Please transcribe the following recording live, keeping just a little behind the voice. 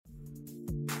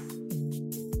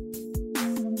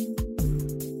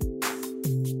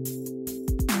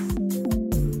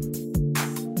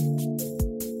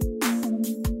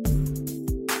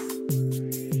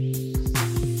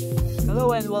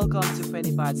welcome to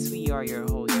Penny Pots. We are your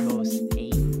host,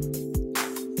 A.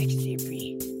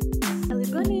 Free.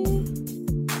 Alibani.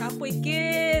 Kapoy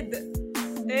Kid!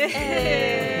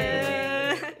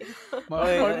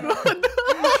 Mapagod.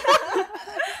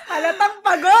 Halatang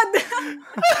pagod!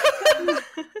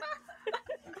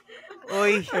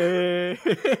 Uy!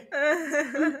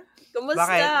 Kumusta?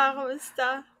 Bakit?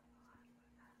 Kumusta?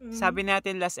 Sabi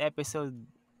natin last episode,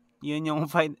 yun yung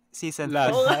season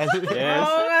Last. finale. Yes.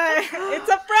 Oo nga eh. It's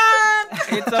a prank!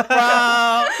 It's a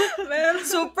prank! Meron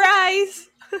Surprise!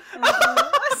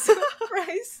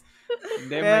 surprise!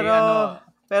 Hindi, may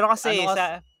Pero kasi,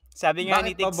 Ano sabi nga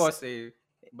ni bakit ba, Tix, boss eh?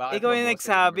 Bakit ikaw ba, yung boss,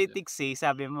 nagsabi, eh? Tix eh.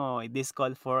 Sabi mo, this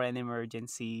call for an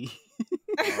emergency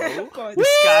Oh.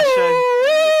 discussion.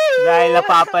 Dahil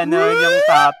napapanood yung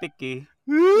topic eh.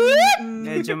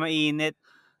 Medyo mainit.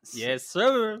 Yes,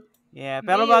 sir. Yeah,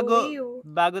 pero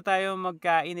bago tayo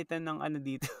magkainitan ng ano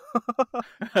dito.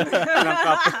 ng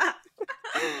kape.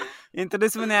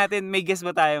 Introduce mo natin, may guest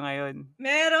ba tayo ngayon?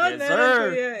 Meron, Yes,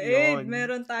 sir. Kuya Aid. Yun.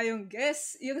 Meron tayong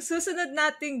guest. Yung susunod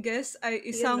nating guest ay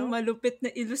isang malupit na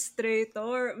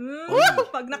illustrator.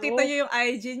 Pag nakita niyo yung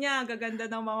IG niya, gaganda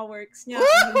ng mga works niya.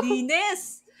 Ang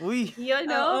linis! Uy!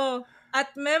 Yun, no? Oo.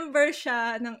 At member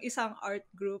siya ng isang art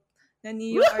group na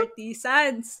Neo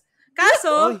Artisans.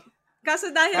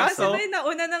 Kaso dahil kasi may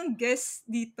nauna ng guest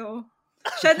dito,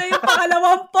 siya na yung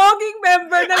pangalawang poging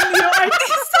member ng Neo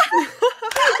Artisans.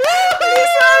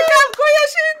 Please welcome Kuya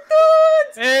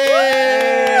Shintuns!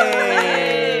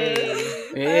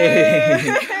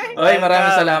 Oy,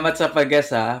 maraming salamat sa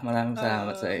pag-guest ha. Maraming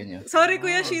salamat sa inyo. Sorry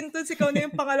Kuya Shintuns, ikaw na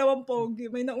yung pangalawang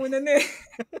pogi. May nauna na eh.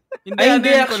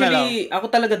 Hindi, actually, ako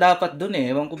talaga dapat dun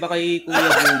eh. Ewan ko ba kay Kuya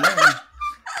Bruno.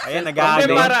 Ayan,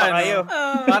 nag-aagawan para, pa kayo.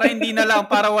 Para hindi na lang,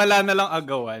 para wala na lang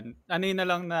agawan. Ano yun na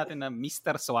lang natin na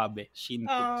Mr. Suave,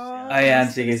 Shintuns. Ayan,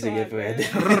 sige, pwede.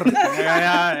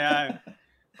 Ayan.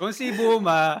 Kung si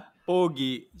Buma,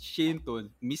 Pogi,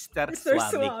 Shintuns, Mr. Mr.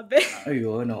 Suave. Suave.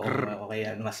 Ayun, okay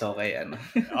yan. Mas okay yan.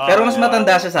 Pero mas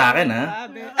matanda siya sa akin ha.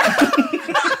 Suave.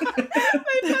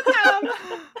 May patama.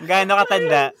 Gaano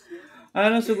katanda?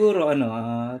 Ano siguro,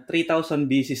 3,000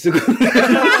 BC siguro.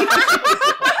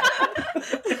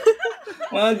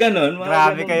 Mga ganon.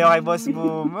 Grabe kayo kay Boss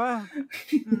Buma.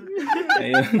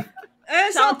 Ayun.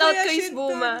 Shout out Kuya kay Shintuns,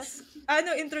 Buma.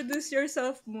 Introduce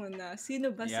yourself muna.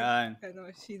 Sino ba Yan.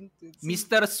 Shintuns?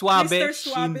 Mr. Suave, Mr.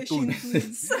 Suave Shintuns.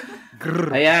 Shintuns.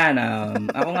 Ayan,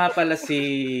 ako nga pala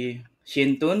si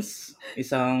Shintuns,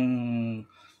 isang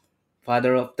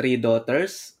father of 3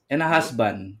 daughters and a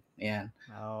husband. Ayan.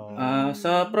 Oh.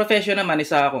 Sa profession naman,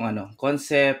 isa akong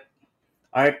concept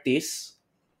artist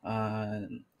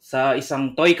sa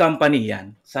isang toy company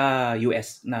yan sa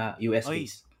US Oy.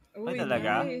 based. Ay,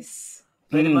 talaga? Nice.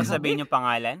 Pwede mo sabihin yung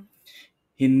pangalan?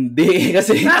 Hindi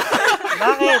kasi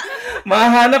Bakit?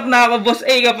 mahanap na ako boss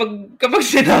kapag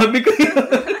sinabi ko yun.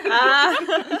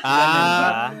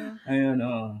 Ayun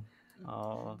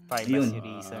Privacy Yun.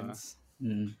 reasons.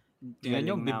 Tingnan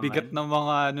yung Galing bibigat ng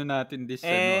mga natin this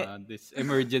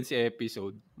emergency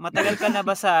episode. Matagal ka na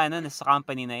ba sa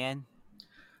company na yan?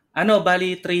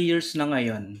 Bali 3 years na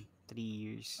ngayon. 3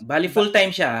 years. Bali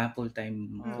full-time siya,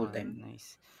 full-time.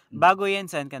 Nice. Bago yan,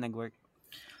 saan ka nag-work?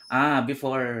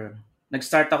 Before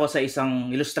nag-start ako sa isang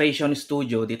illustration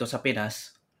studio dito sa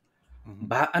Pinas.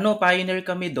 Pioneer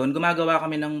kami doon. Gumagawa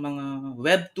kami ng mga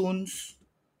webtoons,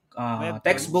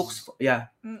 textbooks,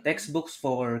 textbooks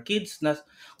for kids na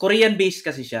Korean based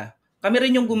kasi siya. Kami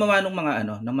rin yung gumawa ng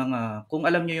mga kung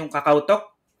alam niyo yung KakaoTalk,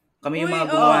 kami yung mga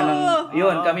gumawa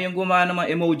kami yung gumawa ng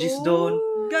mga emojis doon.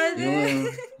 Galing.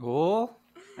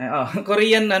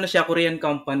 Korean Korean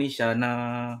company siya na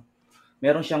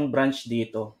meron siyang branch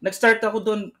dito. Nag-start ako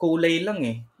doon, kulay lang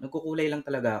eh. Nagkukulay lang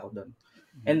talaga ako doon.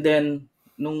 And then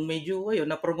nung medyo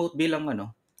na-promote bilang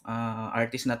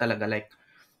artist na talaga, like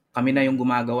kami na yung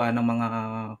gumagawa ng mga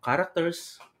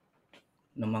characters,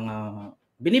 ng mga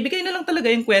binibigay na lang talaga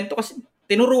yung kwento kasi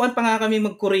tinuruan pa nga kami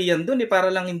mag-Korean doon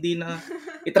para lang hindi na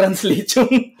i-translate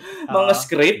yung mga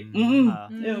script.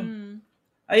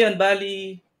 Ayun,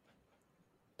 bali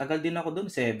tagal din ako doon,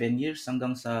 7 years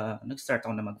hanggang sa nag-start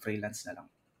ako na mag-freelance na lang.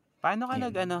 Paano ka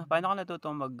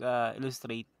natutong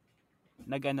mag-illustrate?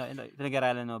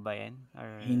 Pinag-aralan mo ba yan?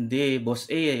 Or... Hindi, boss.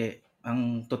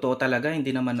 Ang totoo talaga,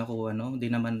 hindi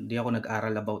ako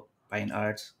nag-aral about fine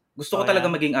arts. Gusto ko talaga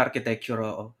maging architecture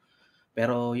ako.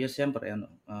 Pero yes, siyempre,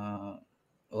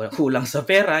 kulang sa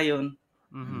pera yun.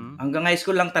 Hanggang high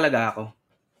school lang talaga ako.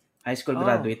 High school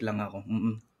graduate lang ako.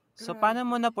 So, paano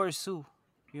mo na-pursue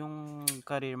yung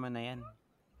career mo na yan?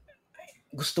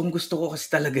 Gustong-gusto ko kasi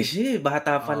talaga siya.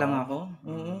 Bata pa lang ako.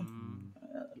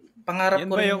 Pangarap Yan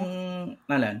ko ba rin yung-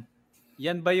 nalan.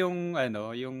 Yan ba yung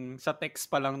yung sa text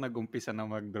pa lang nag-umpisa na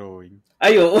mag-drawing?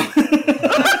 Ay, oo.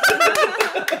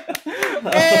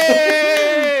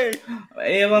 Hey!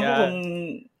 Ewan ko kung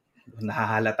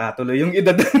nahahalata tuloy yung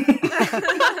edad.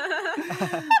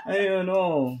 Ayun,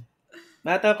 no.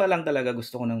 Bata pa lang talaga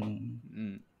gusto ko ng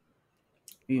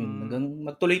hanggang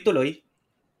magtuloy-tuloy.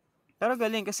 Pero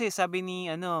galing kasi sabi ni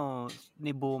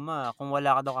Buma, kung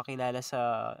wala ka daw kakilala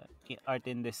sa art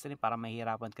industry, para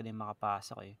mahirapan ka din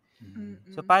makapasok eh.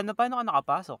 So paano ka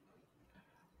nakapasok?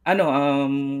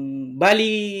 Bali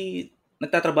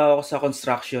nagtatrabaho ako sa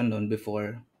construction noon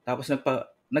before. Tapos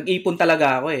nag-ipon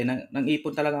talaga ako eh.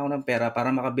 Nang-ipon talaga ako ng pera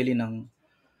para makabili ng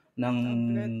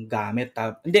gamit.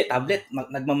 Tablet.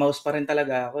 Nagma-mouse pa rin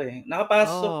talaga ako eh.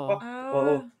 Nakapasok ako.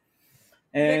 Oo.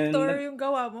 Vector yung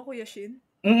gawa mo, Kuya Shin?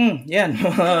 Yan.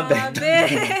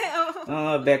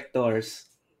 Vectors.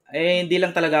 Hindi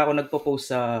lang talaga ako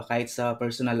nagpo-post kahit sa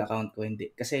personal account ko,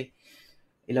 hindi. Kasi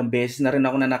ilang beses na rin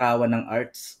ako nanakawan ng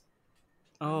arts.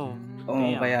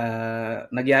 Kaya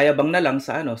nagyayabang na lang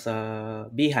sa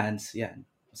Behance, yan.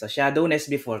 Sa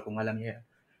Shadowness before, kung alam niyo yan.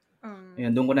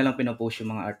 Yan, doon ko na lang pinopost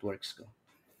yung mga artworks ko.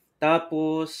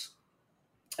 Tapos,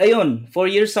 ayun, 4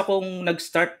 years akong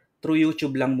nag-start through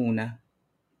YouTube lang muna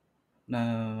na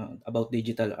about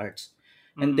digital arts.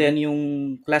 And then, yung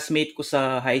classmate ko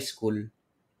sa high school,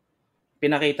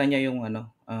 pinakita niya yung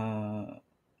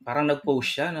parang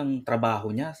nag-post siya ng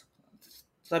trabaho niya.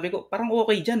 Sabi ko, parang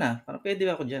okay dyan parang pwede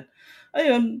ako dyan.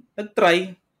 Ayun,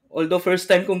 nag-try. Although first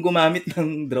time kong gumamit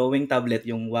ng drawing tablet,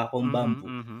 yung Wacom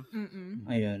Bamboo.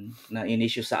 Ayun, na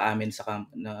in-issue sa amin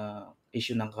na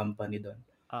issue ng company doon.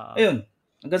 Ayun,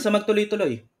 hanggang sa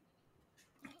magtuloy-tuloy.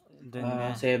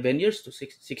 7 years to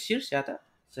 6 years yata.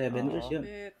 7 years yun.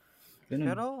 Ganun.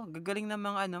 Pero gagaling ng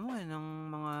mga ng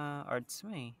mga arts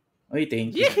mo eh. Oy,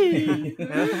 thank you.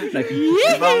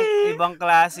 ibang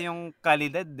klase yung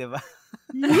kalidad, di ba?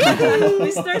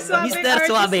 Mr.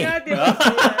 Suave.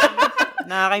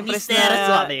 Nakaka-impress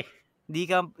na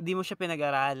di mo siya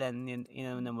pinag-aralan.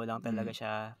 Inano mo lang talaga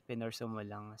siya. Pinurso mo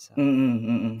lang. So.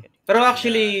 Pero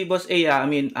actually, Boss A,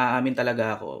 aamin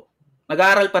talaga ako.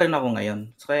 Nag-aaral pa rin ako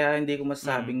ngayon. So, kaya hindi ko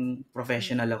masasabing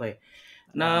professional ako eh.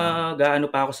 Nag-aano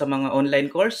pa ako sa mga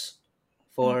online course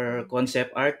for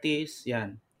concept artists.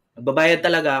 Yan. Nagbabayad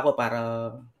talaga ako para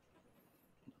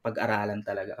pag-aralan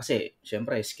talaga. Kasi,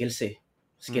 syempre, skills eh.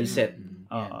 Skill set.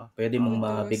 Pwede mong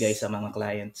mabigay sa mga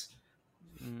clients.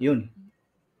 Yun.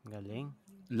 Galing.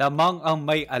 Lamang ang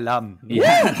may alam.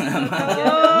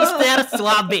 Mr.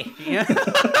 Suave.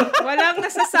 Walang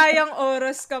nasasayang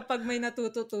oras kapag may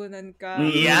natututunan ka.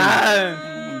 Yan.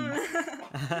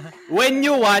 When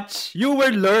you watch, you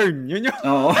will learn. Yun yung...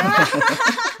 Oo.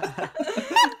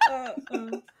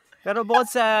 Pero bukod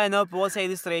sa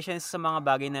illustrations, sa mga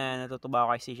bagay na natutuwa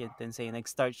ko kay Shin Tensei,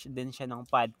 nag-start din siya ng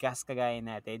podcast kagaya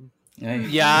natin.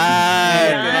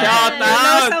 Yan! Shout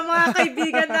out! Sa mga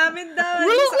kaibigan namin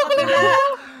doon.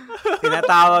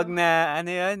 Tinatawag na,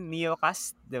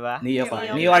 Neocast, di ba?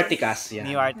 Neo Articast. Yan.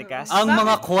 Neo Articast. Ang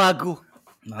mga kuwago.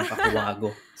 Mga kakuwago.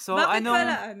 So, bakit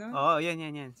pala,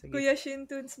 yan. Sige. Kuya Shin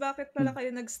Tunes, bakit pala kayo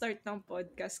nag-start ng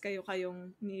podcast?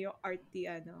 Kayong Neo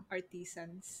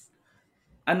Artisans?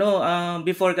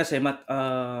 Before kasi,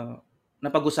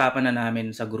 napag-usapan na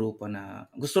namin sa grupo na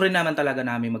gusto rin naman talaga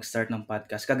namin mag-start ng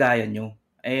podcast, kagaya nyo.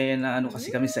 Kasi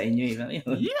kami sa inyo.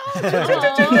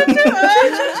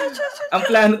 Ang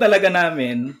plano talaga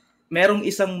namin, merong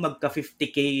isang magka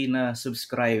 50K na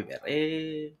subscriber.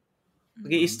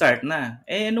 Mag-i-start na.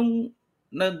 Nung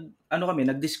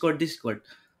nag-Discord,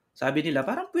 sabi nila,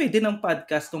 parang pwede ng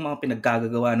podcast itong mga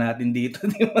pinaggagawa natin dito.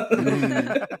 Di ba?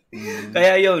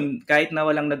 Kaya yun, kahit na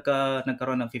walang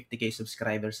nagkaroon ng 50K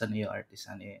subscribers sa Neo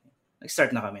Artisan,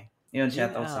 nag-start na kami. Yun,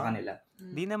 shoutout sa kanila.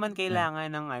 Di naman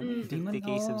kailangan ng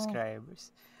 50K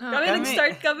subscribers. Kami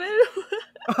nag-start kami.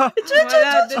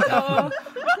 Wala din ako.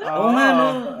 Oo nga, no.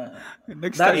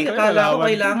 Nag-start Dati akala ko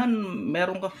kailangan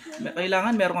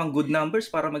meron kang good numbers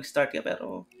para mag-start ka,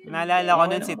 pero naalala ko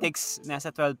nun si Tix,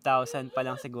 nasa 12,000 pa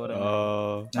lang siguro.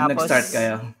 Tapos, nag-start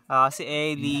kayo. Si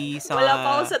Ellie, Wala pa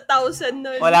ako sa 1,000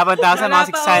 nun. Wala pa 1,000, mga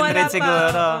 600 pa.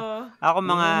 siguro. Ako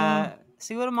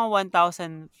siguro mga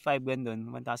 1,005 gandun.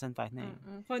 1,005 na yun.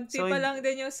 Konti pa lang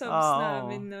din yung subs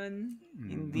namin nun.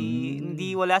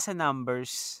 Hindi wala sa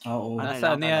numbers. Oo.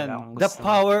 Nasa yan? The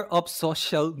power of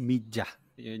social media.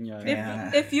 Yun yun.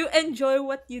 If you enjoy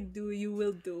what you do, you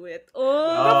will do it.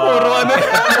 Puro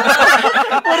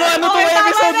to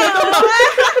episode na to.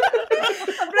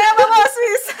 Problema mo,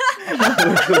 Swiss!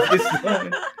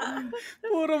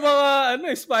 Puro mga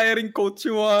inspiring quotes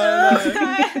yung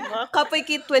Mga Kapoy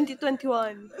Kid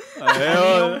 2021.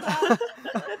 Ayun.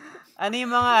 Ano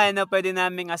yung mga pwede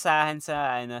naming asahan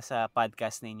sa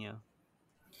podcast ninyo?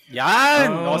 Yan!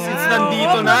 Since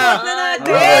nandito na.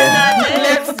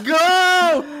 Let's go!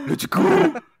 Let's go!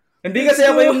 Hindi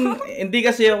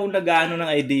kasi ako nag-aano ng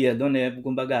idea doon eh.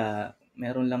 Kumbaga,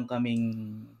 meron lang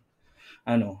kaming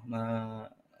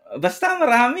basta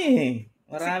marami eh.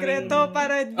 Sikreto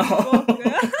para di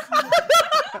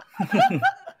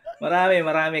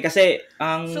Marami. Kasi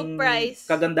ang surprise.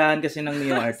 Kagandahan kasi ng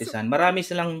Neo Artisan, marami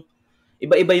silang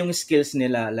iba-iba yung skills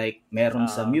nila. Like, meron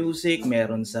sa music,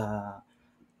 meron sa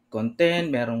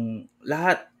content, merong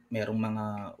lahat. Merong mga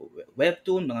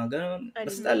webtoon, mga gano'n.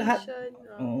 Basta lahat.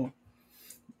 Oo.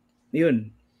 Yun.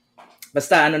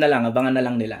 Basta na lang, abangan na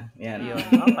lang nila. Yan.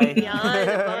 Okay. Yan,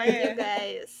 abangan nyo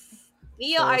guys.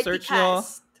 Neo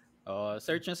Articast.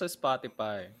 Search nyo sa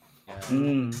Spotify.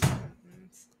 Yan.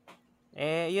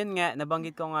 Yun nga,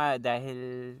 nabanggit ko nga dahil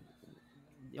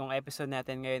yung episode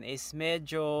natin ngayon is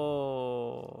medyo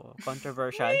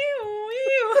controversial.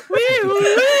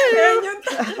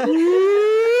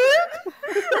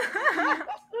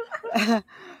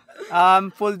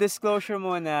 Full disclosure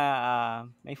muna.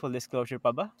 May full disclosure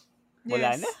pa ba?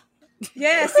 Wala na?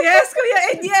 Yes,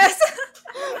 Kuya Ed, yes!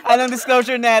 Anong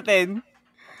disclosure natin?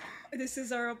 This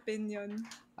is our opinion.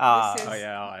 This is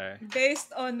okay.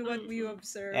 based on what we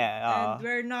observed. Yeah, and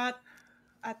we're not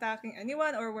attacking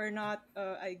anyone, or we're not,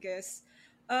 I guess,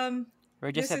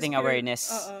 we're just setting awareness.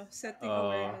 Setting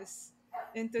awareness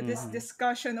into this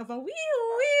discussion of a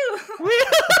wheel.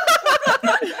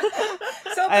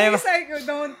 So please,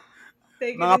 don't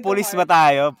take mga it pulis into ba heart.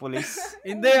 tayo? Pulis?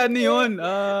 Hindi, ano yun?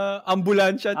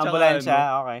 Ambulansya.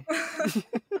 Okay.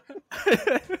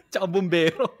 Tsaka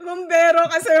bumbero. Bumbero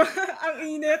kasi ang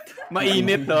init.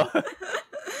 Mainit, no?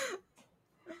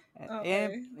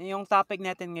 Okay. Yung topic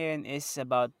natin ngayon is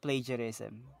about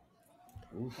plagiarism.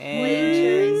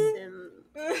 Plagiarism.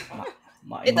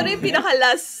 Ito na yung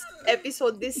pinaka-last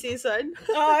episode this season.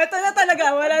 Ito na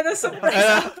talaga. Wala na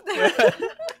surprise.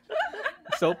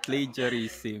 So,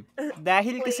 plagiarism.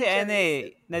 Dahil kasi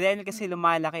dahil kasi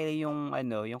lumalaki yung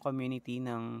community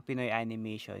ng Pinoy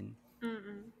animation.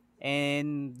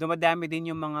 And dumadami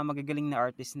din yung mga magagaling na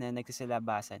artist na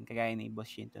nagsisilabasan, kagaya ni Boss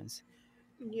Shintons.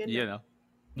 Yun, no?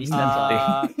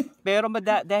 Pero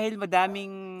dahil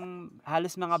madaming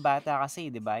halos mga bata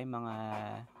kasi, 'di ba? Yung mga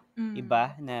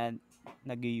iba na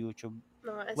nag-YouTube.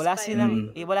 Wala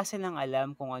silang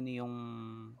alam kung ano yung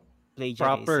plagiarism.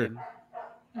 Proper.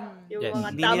 Yung Yes. mga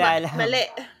Hindi tama, nila alam. mali.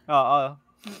 Oo.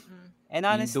 And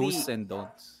honestly, Do's and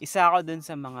don'ts. isa ako dun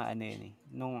sa mga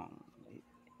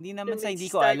hindi naman Yung sa hindi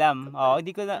ko nag-start. alam.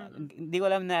 Hindi ko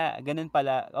alam na ganun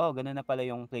na pala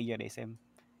yung plagiarism.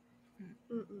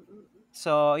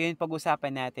 So, yun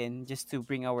pag-usapan natin just to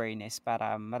bring awareness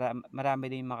para marami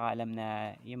din makaalam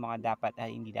na yung mga dapat at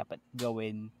hindi dapat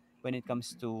gawin when it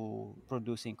comes to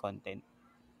producing content.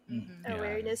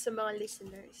 Awareness sa mga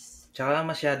listeners. Tsaka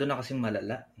masyado na kasing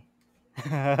malala.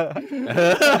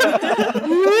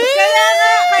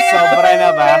 Sobra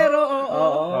na ba? Pero,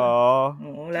 Oo.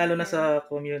 Oo. Lalo na sa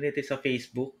community sa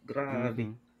Facebook.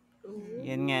 Grabe.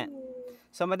 Yan nga.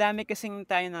 So, madami kasing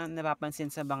tayo na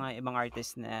napapansin sa mga ibang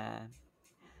artist na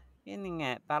yun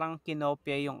nga, parang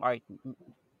kinopya yung art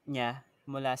niya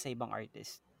mula sa ibang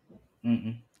artist.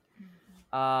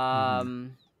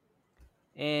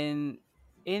 And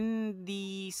in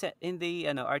the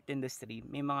art industry,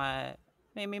 may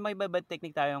iba-ibang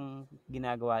technique tayong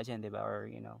ginagawa diyan, 'di ba? Or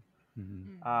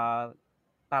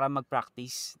para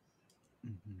mag-practice.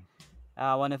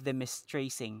 One of them is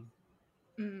tracing.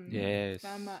 Yes.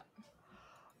 Tama.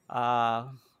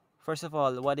 First of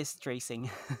all, what is tracing?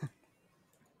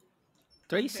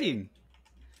 Tracing.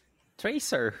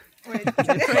 Tracer. Wait.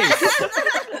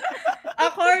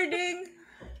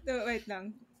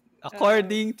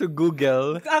 According to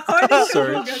Google. According to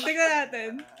Search. Google. Tingnan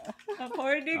natin.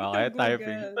 According to Okay, Google.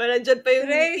 typing. Wala dyan pa yung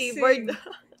Tracing. keyboard.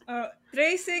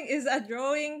 Tracing is a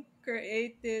drawing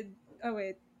created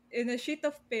in a sheet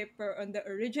of paper on the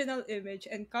original image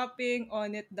and copying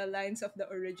on it the lines of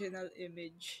the original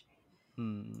image.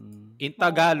 In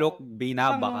Tagalog,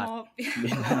 binabakat.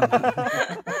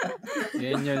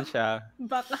 Yan yun siya.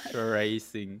 Bakat.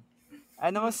 Tracing.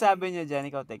 Ano masasabi niyo dyan,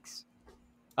 ikaw, Tex?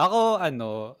 Ako,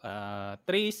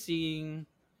 tracing,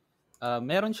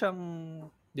 meron siyang,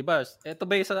 di ba, ito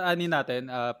ba yung sa natin,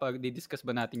 pag di-discuss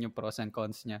ba natin yung pros and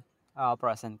cons niya?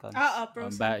 Pros and cons.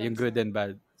 Pros and cons. Yung good and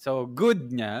bad. So,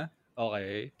 good niya,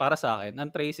 okay, para sa akin,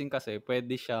 ang tracing kasi,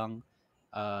 pwede siyang,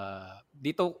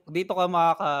 dito ka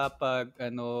makakapag,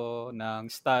 ng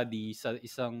study sa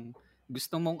isang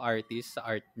gusto mong artist, sa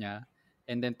art niya,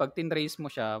 And then pag tinrace mo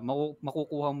siya,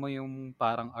 makukuha mo yung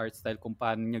parang art style kung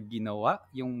paano niya ginawa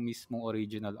yung mismong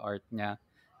original art niya.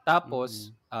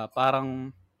 Tapos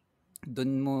parang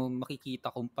doon mo makikita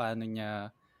kung paano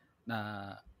niya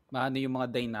paano yung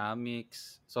mga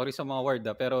dynamics. Sorry sa mga word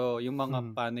pero yung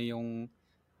mga paano yung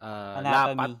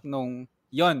lapat nung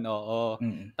yon, oo.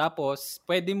 Tapos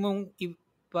pwede mong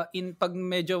pag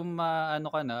medyo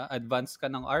advanced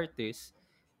ka ng artist,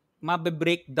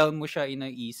 mabe-breakdown mo siya in a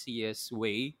easiest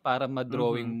way para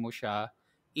ma-drawing mo siya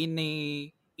in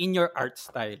your art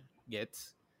style.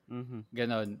 Gets?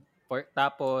 Ganon.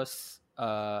 Tapos,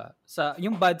 sa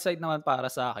yung bad side naman para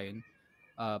sa akin,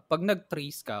 pag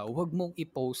nag-trace ka, huwag mong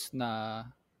i-post na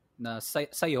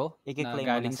sa'yo, na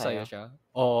galing sa'yo siya.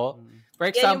 Oo. For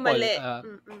example,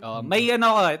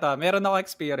 meron ako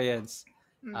experience.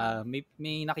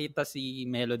 May nakita si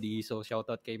Melody, so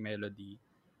shoutout kay Melody.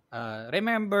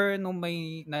 Remember nung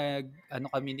may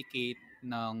communicate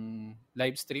ng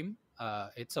live stream,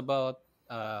 it's about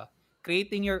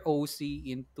creating your OC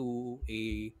into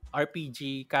a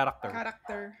RPG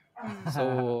character.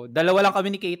 So, dalawa lang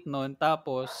communicate nun.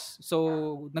 Tapos,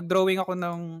 nag-drawing ako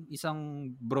ng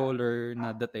isang brawler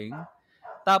na dating.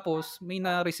 Tapos, may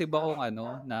na-receive akong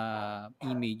na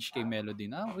image kay Melody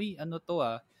na, uy, ano to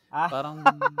parang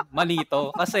malito.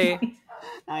 Kasi,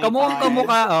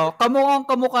 kamukhang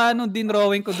kamukha nung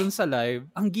dinrawing ko dun sa live.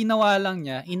 Ang ginawa lang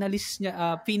niya, inalis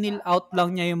niya, pinil out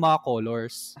lang niya yung mga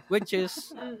colors. Which is,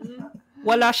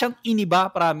 wala siyang iniba,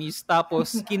 promise.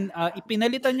 Tapos,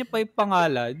 ipinalitan niya pa yung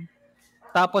pangalan.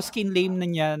 Tapos, kinlame na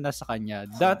niya na sa kanya.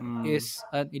 That is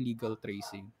an illegal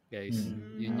tracing, guys.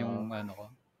 Yun yung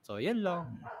ko. So, yan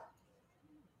lang.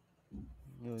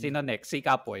 Sino next? Si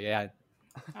Kapoy, yan.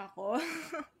 Ako?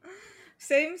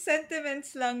 Same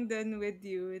sentiments lang din with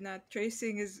you na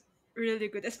tracing is really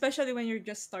good, especially when you're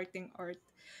just starting art.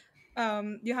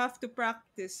 You have to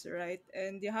practice, right?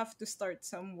 And you have to start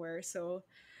somewhere. So,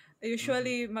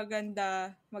 usually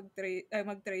maganda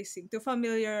mag-tracing to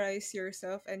familiarize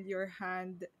yourself and your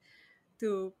hand,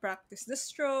 to practice the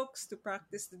strokes, to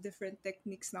practice the different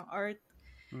techniques ng art,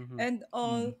 and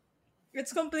all.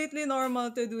 It's completely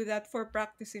normal to do that for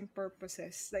practicing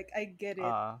purposes. Like, I get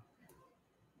it.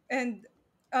 And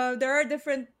there are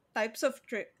different types of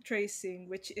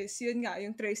tracing, which is yun nga,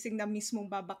 yung tracing na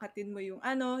mismong babakatin mo yung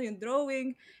yung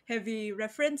drawing, heavy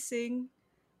referencing,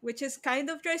 which is kind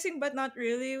of tracing but not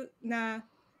really.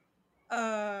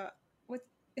 What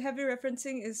heavy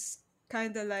referencing is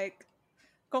kind of like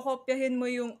kokopyahin mo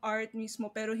yung art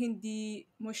mismo pero hindi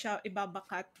mo siya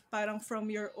ibabakat, parang from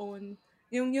your own,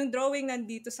 yung drawing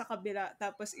nandito sa kabila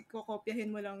tapos ikokopyahin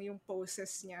mo lang yung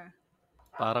poses niya.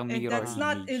 Parang mirror image. That's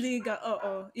not illegal.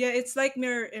 Yeah, it's like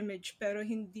mirror image pero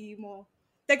hindi mo,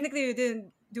 technically you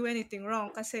didn't do anything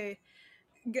wrong kasi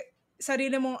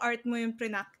sarili mong art mo yung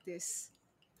practice.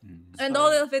 And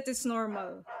all of it is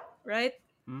normal, right?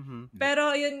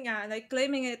 Pero yun nga, like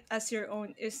claiming it as your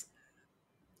own is,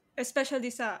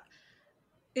 especially sa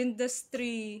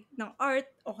industry ng art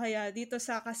o kaya dito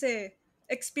kasi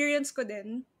experience ko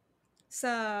din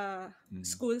sa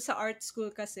school, sa art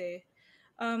school kasi,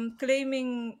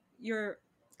 claiming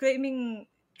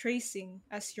tracing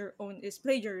as your own is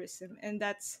plagiarism, and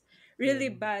that's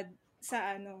really bad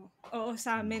sa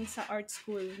sa amin sa art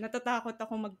school. Natatakot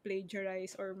ako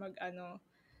mag-plagiarize or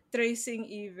tracing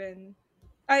even.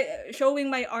 Showing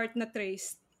my art na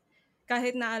traced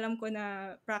kahit na alam ko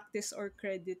na practice or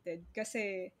credited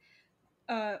kasi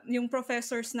yung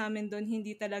professors namin doon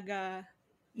hindi talaga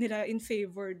nila in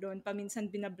favor doon. Paminsan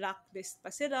bina-blacklist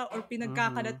pa sila or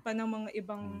pinagkakalat pa ng mga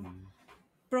ibang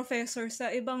professor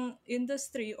sa ibang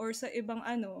industry or sa ibang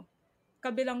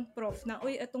kabilang prof na,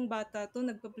 uy, etong bata to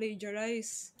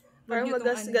nagpa-plagiarize. Parang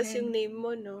magasgas yung name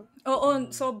mo, no? Oo,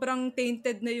 sobrang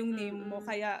tainted na yung name mo.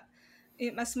 Kaya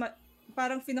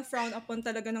parang fina-frown upon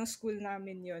talaga ng school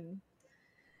namin yun.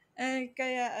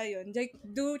 Kaya ayun, like,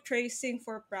 do tracing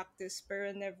for practice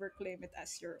pero never claim it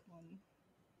as your own.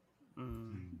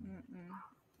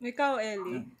 Ikaw,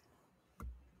 Ellie?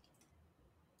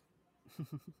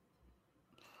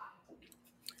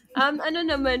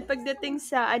 Naman, pagdating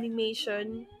sa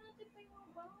animation,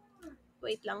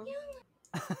 wait lang.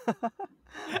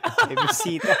 May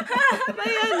bisita.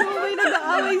 May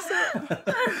nag-aaway sa...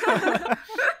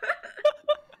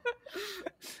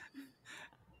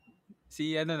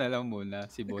 Si na lang muna,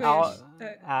 si Boss.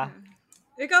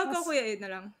 Ikaw ko, Kuya Ed na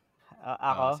lang.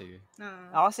 Ako? Sige.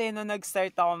 Ako kasi nung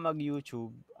nag-start ako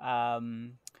mag-YouTube,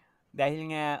 dahil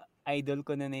nga idol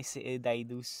ko na si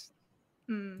Daidus.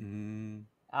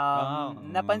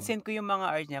 Napansin ko yung mga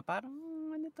art niya, parang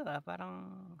parang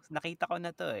nakita ko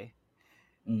na to eh.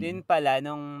 Din pala,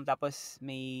 tapos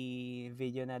may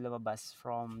video na lumabas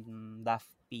from Daft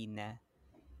Pina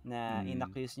na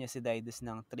inaccuse niya si Didus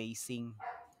ng tracing.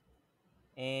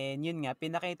 And yun nga,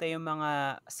 pinakita yung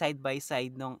mga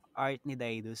side-by-side ng art ni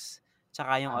Didus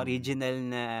tsaka yung original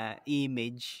na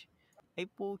image. Ay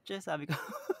putya, sabi ko.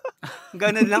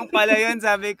 Ganun lang pala yun,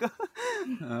 sabi ko.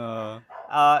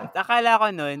 Akala ko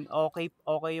nun, okay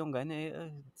yung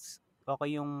gano'n. Okay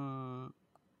yung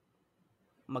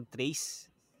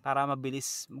mag-trace para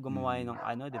mabilis gumawa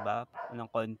ng di ba, ng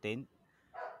content.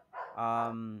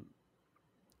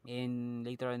 And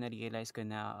later on na-realize ko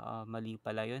na mali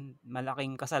pala yun.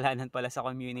 Malaking kasalanan pala sa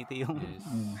community yung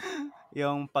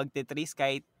yung pagtitrace,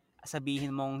 kahit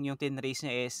sabihin mong yung tinrace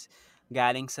niya is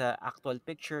galing sa actual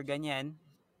picture, ganyan.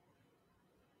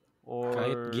 Or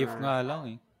kahit GIF nga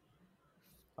lang eh.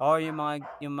 Or yung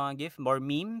mga GIF or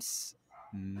memes.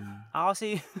 Ako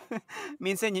kasi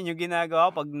minsan yun yung ginagawa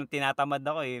pag tinatamad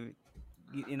ako eh.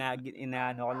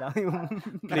 Inaano ko lang yung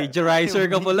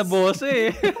plagiarizer ka pala, boss eh.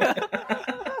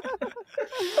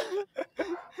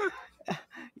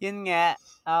 Yun nga,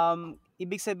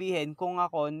 ibig sabihin, kung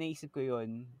ako, naisip ko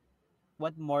yun,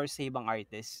 what more sa ibang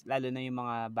artists, lalo na yung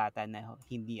mga bata na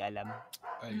hindi alam.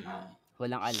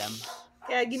 Walang alam.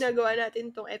 Kaya ginagawa natin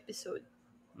tong episode.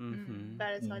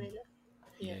 Para sa kanila.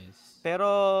 Yes. Pero,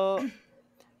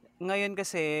 ngayon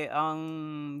kasi, ang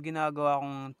ginagawa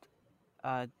kong,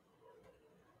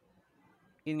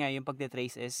 yun nga, yung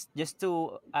pagtitrace is just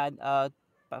to add,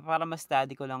 para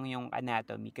ma-study ko lang yung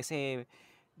anatomy. Kasi,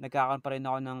 nagkakaroon pa rin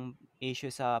ako ng issue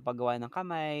sa paggawa ng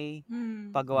kamay,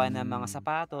 paggawa ng mga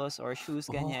sapatos or shoes,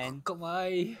 ganyan.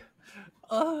 Kamay.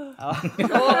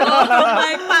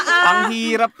 Kamay, paa. Ang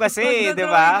hirap kasi, di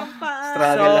ba?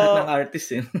 Struggle lang ng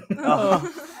artist eh.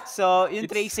 So, yung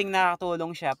tracing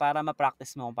nakakatulong siya para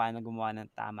ma-practice mo kung paano gumawa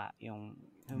ng tama yung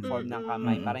form ng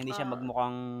kamay. Para hindi siya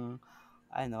magmukhang,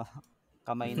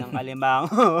 kamay ng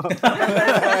alimango.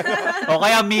 O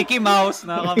kaya Mickey Mouse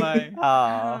na kamay.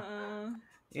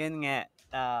 Yun nga.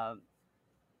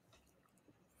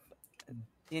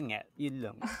 Yun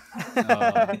lang.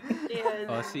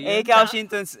 Ikaw,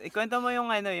 Shintons, ikwento mo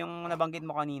yung yung nabanggit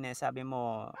mo kanina. Sabi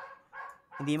mo,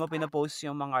 hindi mo pinopost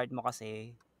yung mga art mo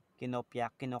kasi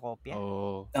kinokopya.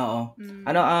 Oo.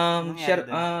 Share,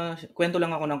 kwento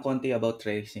lang ako ng konti about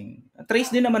tracing.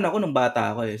 Trace din naman ako nung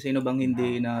bata ako eh. Sino bang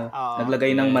hindi na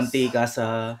naglagay ng mantika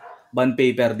sa bond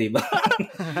paper, di ba?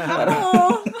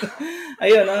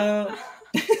 Ayun,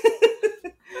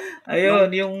 ayun,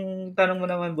 yung tanong mo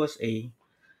naman, Boss A.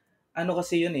 Ano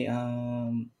kasi yun eh,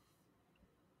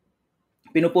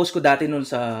 pinopost ko dati nun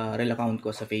sa reel account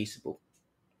ko sa Facebook.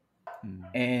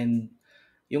 And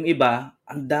yung iba,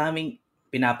 ang daming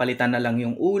pinapalitan na lang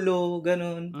yung ulo,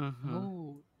 ganun.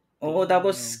 Oo,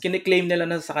 tapos kiniklaim nila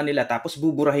na sa kanila, tapos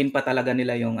buburahin pa talaga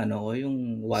nila yung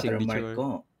yung watermark signature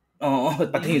ko. Oo,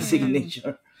 pati yung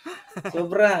signature.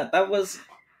 Sobra. Tapos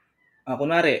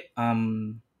kunwari,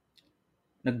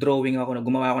 nag-drawing ako,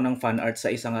 gumawa ako ng fan art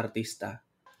sa isang artista.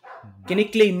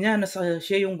 Kiniklaim niya na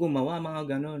siya yung gumawa,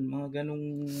 mga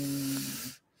ganong.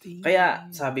 Kaya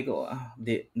sabi ko,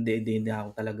 hindi ako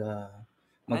talaga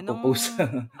magpo-post.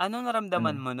 Anong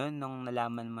naramdaman mo nun nung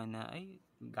nalaman mo na, ay,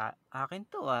 akin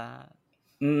to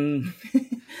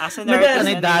Asa na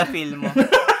artist na feel mo?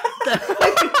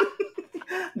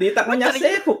 Dita ko niya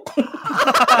sepok.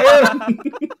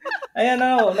 Ayan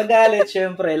nagalit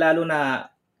syempre, lalo na,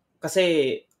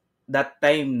 kasi that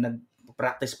time,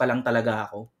 nag-practice pa lang talaga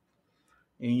ako.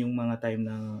 Yun yung mga time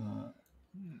na,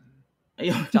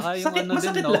 ayun, tsaka yung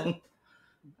masakit lang.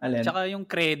 Alin? Tsaka yung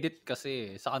credit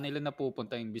kasi, sa kanila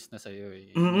napupunta yung business sa'yo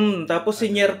eh. Tapos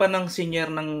senior pa ng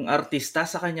artista,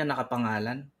 sa kanya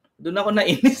nakapangalan. Doon ako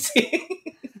nainis eh.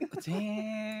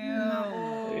 Damn!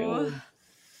 Ayun.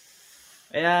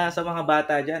 Kaya sa mga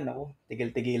bata dyan,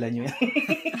 tigil-tigilan nyo yan.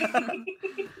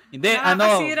 Hindi,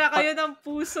 nakakasira kayo ng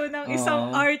puso ng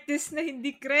isang artist na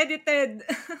hindi credited.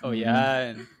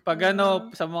 Yan. Pag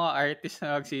sa mga artist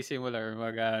na magsisimula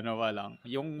or lang,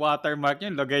 yung watermark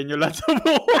nyo, lagay nyo lang sa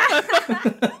buwan.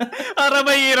 Para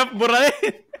mahirap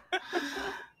burahin.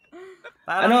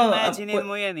 Parang imaginein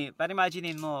mo yan eh. Parang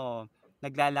imaginein mo,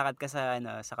 naglalakad ka sa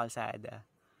kalsada.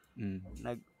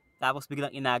 Tapos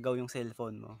biglang inagaw yung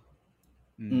cellphone mo.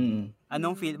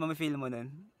 Anong feel mo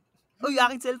nun? Uy,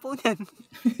 aking cellphone yan.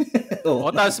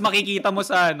 Tapos makikita mo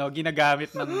sa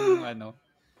ginagamit ng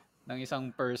ng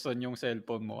isang person yung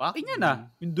cellphone mo. Akin yan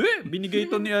Hindi, binigay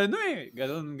ito ni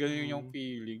Ganun yung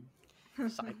feeling.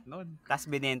 Sakit nun. Tapos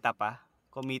binenta pa.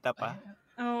 Kumita pa.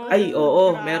 Ay,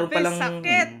 oo.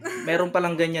 Meron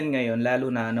palang ganyan ngayon. Lalo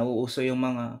na nauuso yung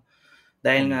mga,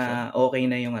 dahil nga okay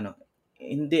na yung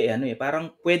hindi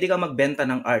parang pwede ka magbenta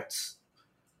ng arts.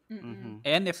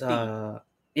 NFT.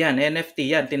 Yan, NFT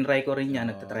yan. Tinry ko rin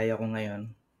yan. Nagtatry ako ngayon.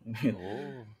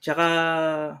 Tsaka,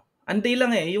 anday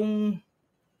lang yung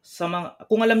sa mga,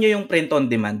 kung alam nyo yung print on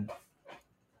demand.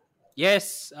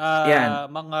 Yes. Yan.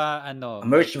 Mga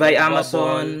Merch by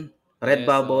Amazon,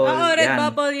 Redbubble. Oo,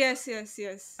 Redbubble. Yes.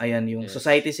 Ayan, yung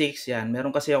Society 6 yan. Meron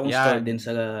kasi akong store din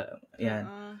sa, yan.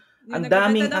 Ang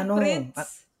daming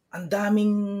ang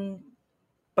daming,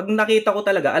 pag nakita ko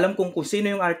talaga, alam kung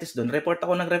sino yung artist doon, report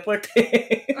ako ng report.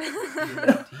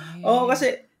 Oo,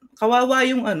 kasi kawawa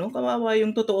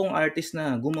yung totoong artist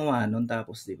na gumawa nun,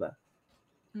 tapos, di ba?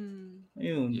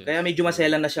 Ayun. Yes. Kaya medyo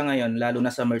maselan na siya ngayon, lalo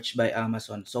na sa Merch by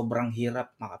Amazon. Sobrang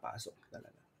hirap makapasok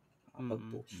talaga.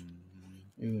 Makapag-post.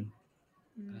 Ayun.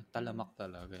 Talamak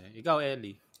talaga. Ikaw,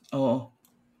 Ellie? Oo.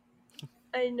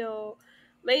 I know.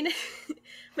 May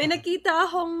nakita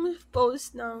akong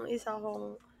post ng isa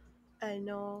kong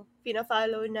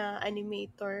pina-follow na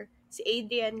animator, si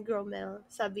Adrian Gromel.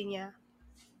 Sabi niya,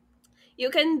 you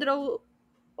can draw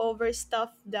over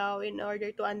stuff daw in order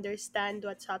to understand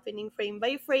what's happening frame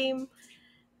by frame.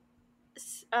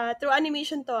 Through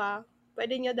animation to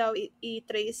pwede nyo daw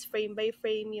i-trace frame by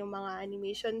frame yung mga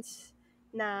animations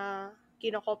na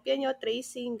kinokopya nyo,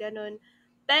 tracing, ganun.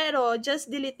 Pero just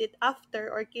delete it after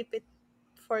or keep it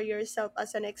for yourself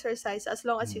as an exercise as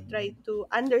long as you try to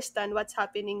understand what's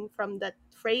happening from that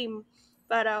frame.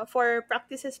 Para for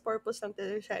practices purpose lang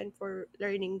talaga siya and for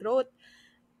learning growth.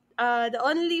 The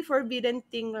only forbidden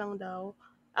thing lang daw,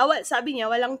 sabi niya,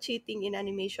 walang cheating in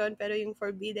animation, pero yung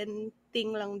forbidden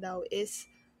thing lang daw is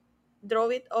draw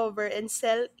it over and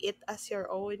sell it as your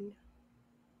own.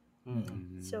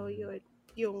 So, yun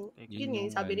yung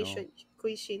sabi ni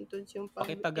Kuya Shintuns, yung pag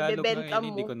ibebenta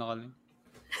mo. Hindi ko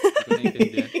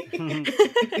naintindihan.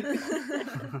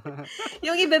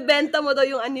 Yung ibebenta mo daw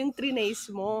yung yung trinace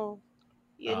mo.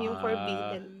 Yun yung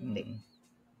forbidden thing.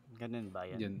 Ganun ba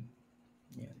yan?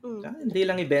 Hindi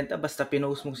lang ibenta, basta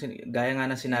pinost mo, gaya nga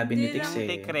na sinabi ni Tix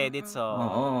take credits,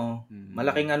 Oo.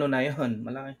 Malaking na yun.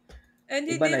 Malaki. And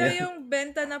hindi na yung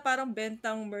benta na parang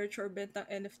bentang merch or bentang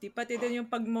NFT, pati din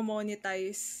yung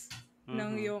pag-monetize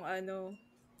ng yung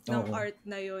ng art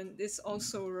na yun is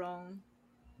also wrong.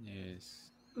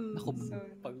 Yes. Ako,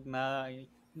 pag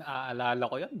naaalala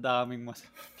ko yan, daming mas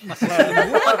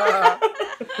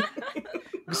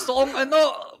gusto kong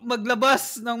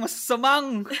maglabas ng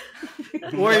masasamang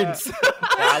words.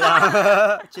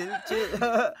 Chill.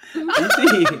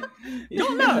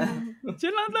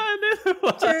 Chill lang tayo.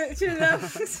 Chill lang.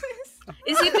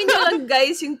 Isipin nyo lang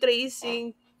guys yung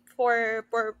tracing for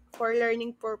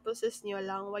learning purposes nyo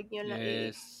lang. Wag nyo na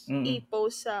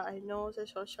i-post sa sa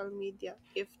social media.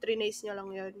 If trinace nyo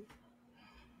lang yun.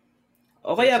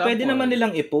 O kaya pwede naman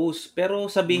nilang i-post, pero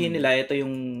sabihin nila ito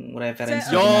yung reference.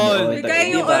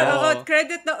 Bigay yung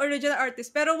credit na original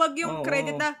artist, pero wag yung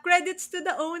credit na credits to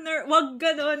the owner. Wag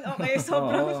ganun. Okay,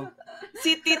 sobrang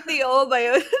si TTO ba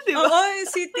yun? Diba? Oo,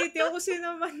 si TTO kung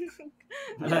sino man.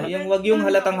 Yung wag yung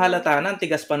halatang halatanan,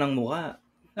 tigas pa ng mukha.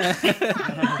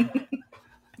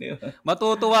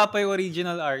 Matutuwa pa yung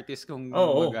original artist kung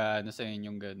mag-ano sa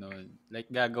inyong ganun. Like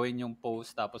gagawin yung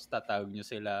post tapos tatawag nyo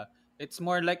sila. It's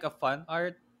more like a fan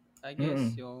art, I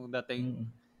guess, yung dating.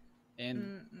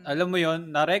 And alam mo yon,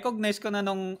 na-recognize ko na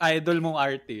nung idol mong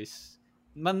artist.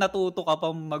 Natuto ka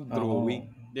pang mag-drawing,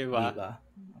 di ba?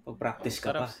 Pag-practice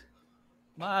ka pa.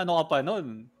 Maano ka pa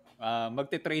nun?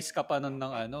 Magte-trace ka pa nun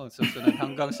ng susunod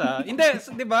hanggang sa... Hindi,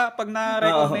 di ba? Pag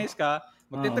na-recognize ka,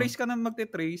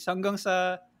 magte-trace hanggang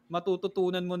sa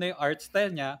matututunan mo na yung art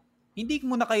style niya. Hindi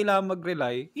mo na kailangan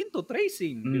mag-rely into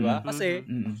tracing, di ba? Kasi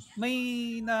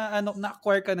may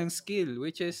na-acquire ka ng skill,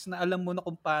 which is na alam mo na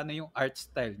kung paano yung art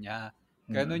style niya.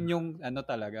 Ganun yung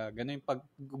talaga, ganun yung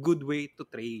good way to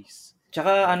trace.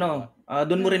 Tsaka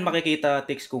doon mo rin makikita,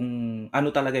 Tix, kung ano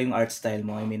talaga yung art style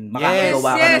mo. I mean,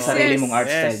 makakagawa ka ng sarili mong art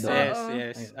style doon.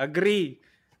 Yes. Agree.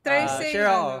 Tracing,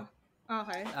 share ako.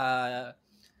 Okay.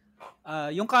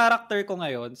 Yung character ko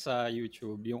ngayon sa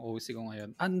YouTube, yung OC ko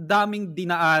ngayon, ang daming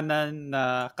dinaanan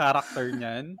na character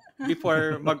niyan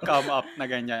before mag-come up na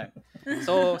ganyan.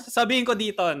 So, sasabihin ko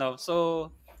dito,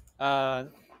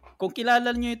 kung kilala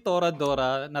niyo yung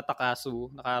Toradora na Takasu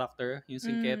na character, yung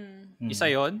singkit, isa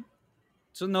yon.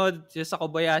 Sunod, sa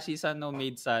Kobayashi-san no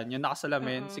Maid-san, yung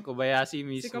nakasalamin, si Kobayashi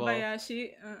mismo. Si Kobayashi.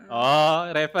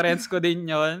 Reference ko din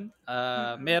yon.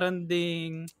 Meron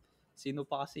ding, sino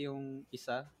pa kasi yung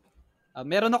isa?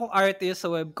 Meron akong artist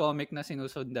sa webcomic na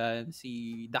sinusundan,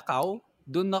 si Dakao.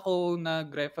 Doon ako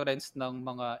nag-reference ng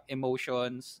mga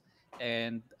emotions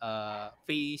and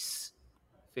face,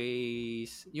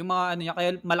 yung mga niya,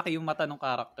 kaya malaki yung mata ng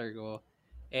character ko.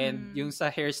 And yung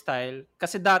sa hairstyle,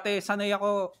 kasi dati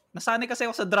nasanay kasi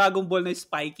ako sa Dragon Ball na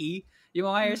spiky, yung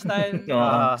mga hairstyle.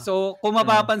 So, kung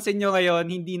mapapansin nyo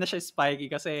ngayon, hindi na siya spiky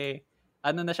kasi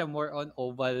ano na siya, more on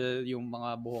oval yung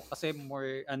mga buhok. Kasi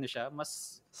more,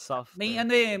 mas soft. May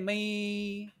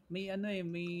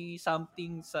may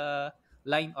something sa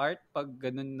line art pag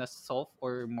ganun na soft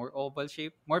or more oval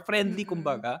shape. More friendly,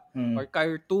 kumbaga. Or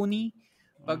cartoony.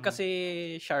 Pag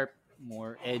kasi sharp,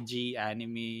 more edgy,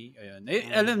 anime, ayun.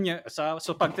 Alam niyo,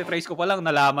 so pag-trace ko pa lang,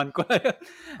 nalaman ko na yun.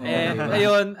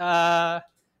 And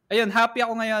ayun, happy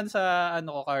ako ngayon sa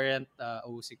current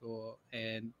OC ko.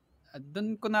 And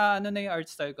doon ko na yung art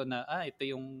style ko na, ito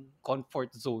yung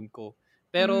comfort zone ko.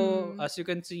 Pero as you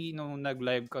can see, nung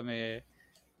nag-live kami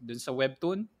doon sa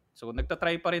webtoon, so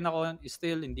nagtatry pa rin ako,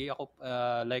 still, hindi ako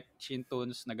like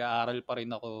Shintoons, nag-aaral pa rin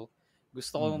ako.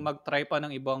 Gusto ko mag-try pa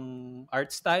ng ibang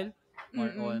art style,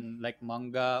 more on like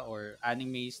manga or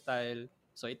anime style.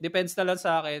 So it depends na lang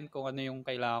sa akin kung ano yung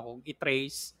kailangan kong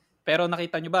i-trace. Pero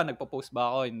nakita nyo ba, nagpo-post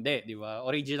ba ako? Hindi, di ba?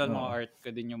 Original mga art ko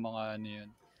din yung mga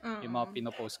yun. Yung mga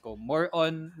pinopost ko. More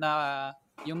on na,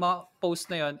 yung mga post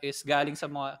na yun is galing sa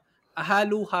mga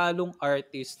halo-halong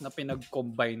artist na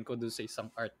pinag-combine ko doon sa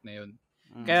isang art na yun.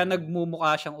 Kaya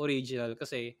nagmumukha siyang original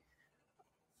kasi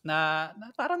na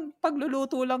parang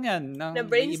pagluluto lang yan ng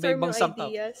na-brainstorm iba-ibang yung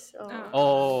ideas.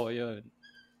 Yun.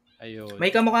 Ayun.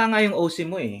 May kamukha nga yung OC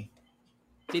mo eh.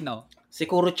 Sino? Si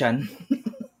Kuro-chan.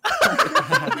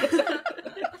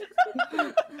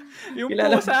 Yung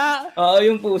pusa. Oo,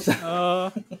 yung pusa.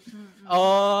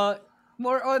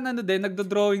 More on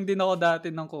nagdo-drawing din ako dati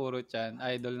ng Kuro-chan.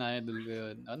 Idol ko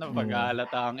yun.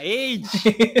 Pag-aalata ang age.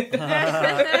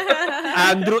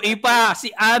 Andrew Ipa.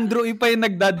 Si Andrew Ipa yung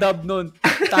nagdadub nun.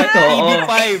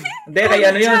 TV5. Hindi, kay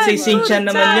yun. Si Shin-chan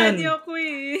naman yun.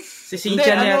 Si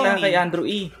Shin-chan yata kay Andrew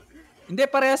E. Hindi,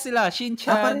 parehas sila.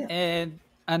 Shin-chan and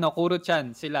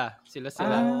Kuro-chan. Sila.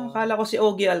 Kala ko si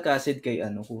Ogie Alcacid kay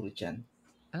Kuro-chan.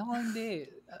 Hindi.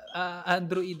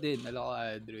 Andrew E din.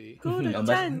 Andrew E.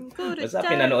 Kuro-chan. Basta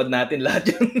pinanood natin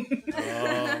lahat yun.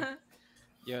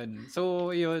 Yun.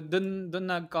 So, yun. Doon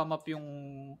nag-come up yung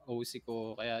OC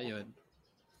ko. Kaya yun.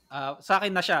 Sa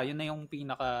akin na siya. Yun na yung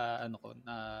pinaka,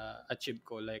 na-achieve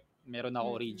ko. Like, meron ako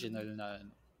original na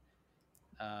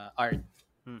art.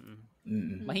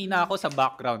 Mahina ako sa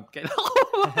background. Kailangan ko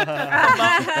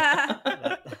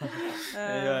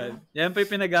Ayun. Yan pa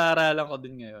yung pinag-aaralan ko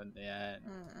din ngayon. Ayan.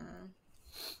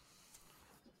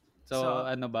 So,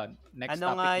 ano ba? Next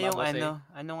topic ba kasi?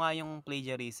 Ano nga yung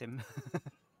plagiarism?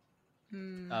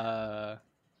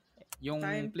 Yung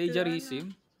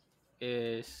plagiarism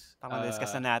is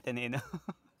pang-discuss na natin no?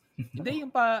 Hindi,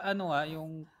 yung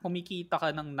yung kumikita ka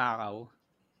ng nakaw.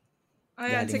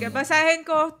 Ayan, sige. Basahin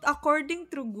ko according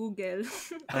to Google.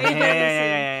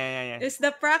 Is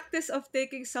the practice of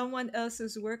taking someone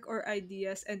else's work or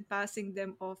ideas and passing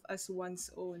them off as one's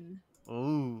own.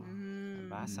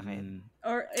 Masakit.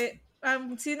 Or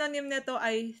synonym nito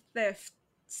ay theft,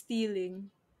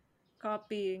 stealing,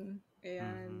 copying.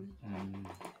 Ayan.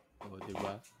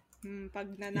 Diba? Pag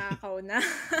nanakaw na.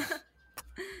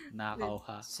 Nakaw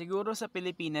ha. Siguro sa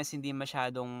Pilipinas hindi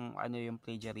masyadong yung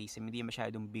plagiarism, hindi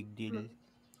masyadong big deal.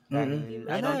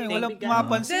 Walang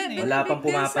pumapansin Wala pang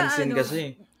pumapansin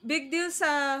kasi. Big deal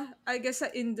sa, I guess,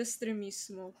 sa industry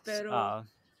mismo. Pero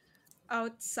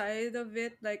outside of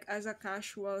it, like as a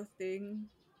casual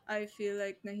thing, I feel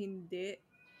like na hindi.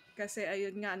 Kasi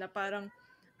ayun nga, na parang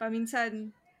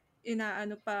paminsan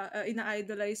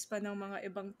ina-idolize pa ng mga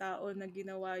ibang tao na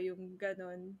ginawa yung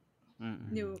ganon.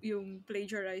 Yung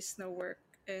plagiarized na work.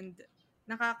 And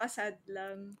nakakasad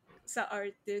lang sa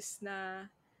artist na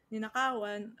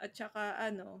ninakawan at saka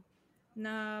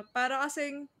na para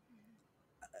kasing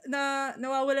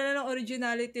nawawala na ng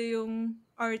originality yung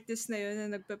artist na yun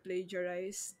na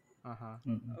nagpa-plagiarize.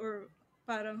 Or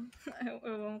parang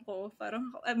ewan ko,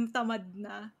 parang tamad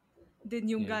na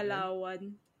din yung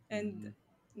galawan. And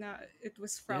na it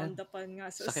was frowned upon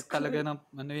nga sa sakit school. Talaga ng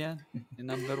yan, yung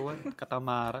number 1,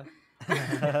 katamara.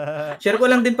 Share ko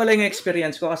lang din pala yung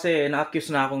experience ko kasi na-accuse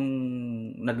na akong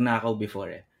nagnakaw before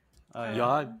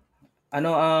Yan.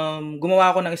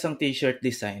 Gumawa ako ng isang t-shirt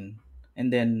design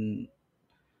and then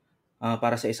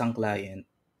para sa isang client.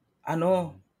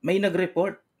 May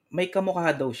nag-report, may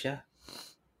kamukha daw siya.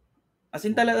 As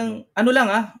in talagang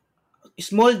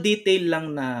small detail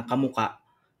lang na kamukha.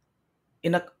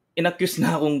 In-accuse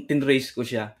na akong tinrace ko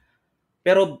siya.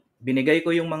 Pero binigay ko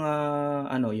yung mga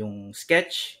yung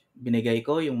sketch, binigay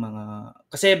ko yung mga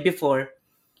kasi before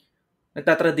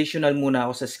nagta-traditional muna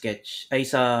ako sa sketch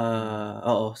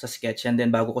sa sketch and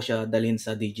then bago ko siya dalhin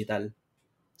sa digital.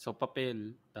 So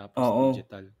papel tapos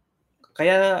digital.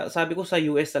 Kaya sabi ko sa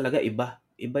US talaga iba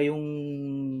yung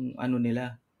ano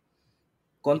nila.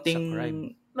 Konting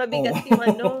mabigat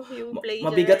yung plagiarize.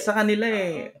 Mabigat sa kanila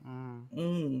eh.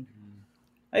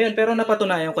 Ayun, pero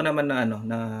napatunayan ko naman na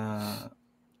na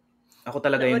ako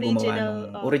talaga yung gumawa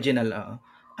ng original.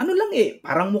 Ano lang eh,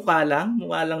 parang mukha lang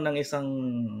ng isang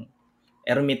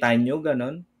ermitanyo,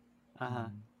 ganon.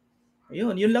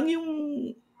 Yun lang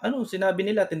yung sinabi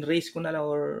nila, tinrace ko na lang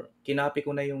or kinopy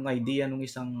ko na yung idea ng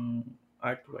isang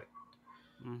artwork.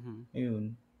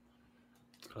 Ayun.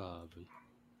 Grabe.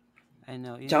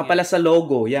 Tsaka pala sa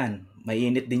logo, yan.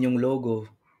 Mainit din yung logo.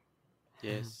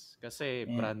 Yes. Kasi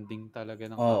branding talaga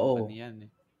ng company yan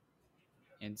eh.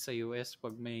 And sa US,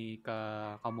 pag may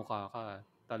kamukha ka,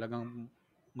 talagang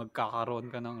magkakaroon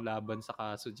ka ng laban sa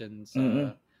kaso dyan sa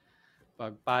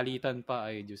pagpalitan pa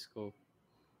ay Diyos ko.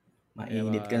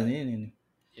 Mainit ka na yun.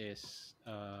 Yes.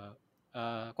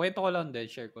 Kwento ko lang din,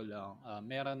 share ko lang.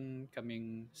 Meron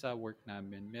kaming sa work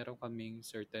namin, meron kaming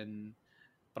certain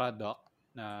product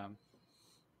na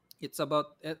it's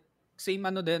about same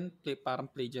din, parang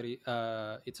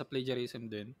it's a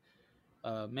plagiarism din.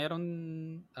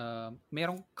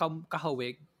 Merong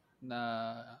kahawig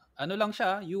na lang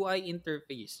siya, UI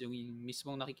interface, yung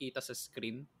mismong nakikita sa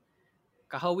screen.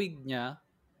 Kahawig niya,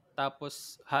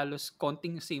 tapos halos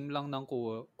konting same lang ng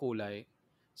kulay.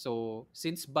 So,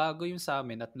 since bago yung sa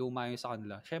amin at luma yung sa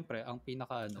kanila, syempre, ang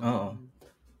pinaka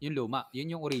yung luma,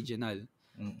 yun yung original.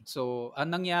 So, ang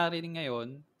nangyari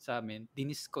ngayon sa amin,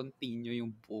 diniscontinue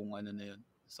yung buong na yun.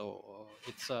 So,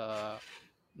 it's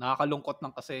nakakalungkot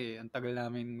lang kasi ang tagal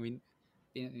namin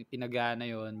pinagana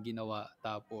yun, ginawa,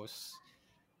 tapos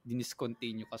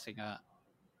diniscontinue kasi nga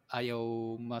ayaw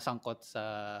masangkot sa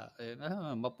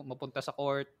mapunta sa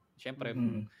court. Syempre,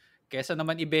 kesa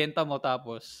naman ibenta mo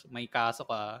tapos may kaso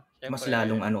ka. Syempre, mas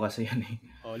lalong kasi yun eh.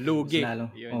 Lugi.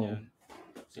 Yun.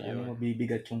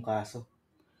 Mabibigat yung kaso.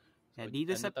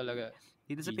 Dito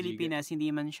sa Pilipinas,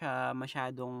 hindi man siya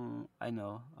masyadong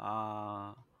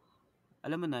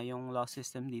alam mo na, yung law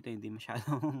system dito hindi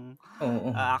masyadong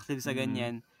active sa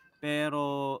ganyan.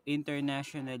 Pero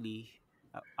internationally,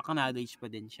 acknowledged pa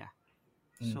din siya.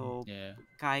 So,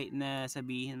 kahit na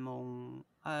sabihin mong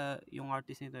yung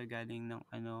artist nito galing ng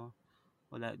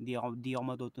wala, hindi ako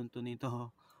matutuntun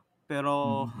nito.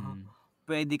 Pero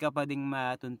pwede ka pa ding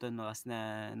matuntun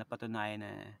na napatunayan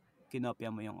na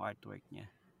kinopya mo yung artwork niya.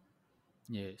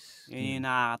 Yes. Yun yung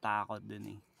nakakatakot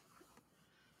dun eh.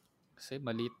 Kasi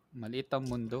maliit ang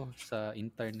mundo sa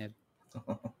internet.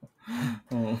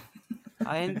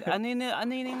 Ano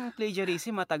yun yung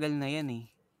plagiarism? Matagal na yan eh.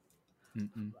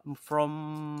 From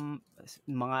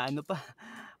mga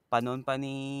panon pa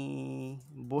ni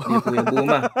Kuya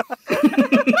Buma.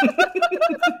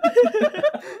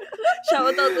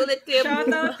 Shoutout ulit Kuya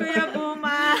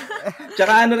Buma.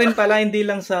 Tsaka rin pala, hindi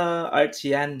lang sa arts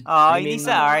yan. Hindi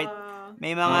sa art.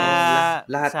 May mga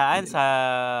lahat. Sa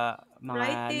mga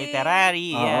writing, literary,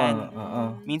 yan.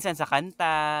 Minsan sa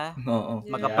kanta.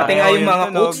 Pati nga yung mga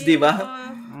quotes, di ba?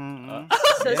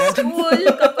 Sa school,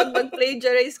 kapag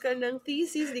mag-plagiarize ka ng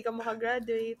thesis, di ka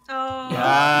makagraduate.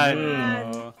 Yan.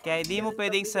 Kaya di mo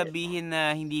pwedeng sabihin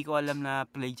na hindi ko alam na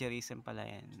plagiarism pala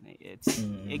yan. It's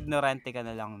ignorante ka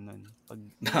na lang nun.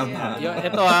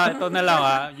 Ito na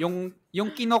lang yung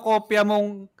kinokopya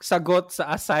mong sagot sa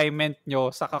assignment nyo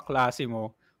sa kaklase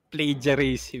mo,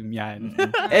 plagiarism yan.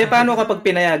 Paano kapag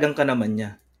pinayagan ka naman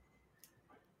niya?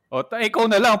 Ikaw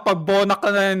na lang, pag bonak ka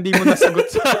na hindi mo nasagot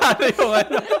sa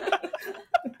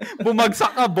yung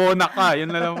bumagsak ka, bonak ka. Yun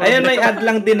na lang. Ayun, may add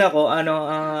lang din ako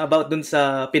about dun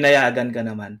sa pinayagan ka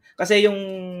naman. Kasi yung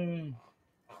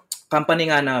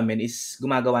company nga namin is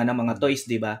gumagawa ng mga toys,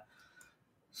 di ba?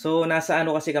 So, nasa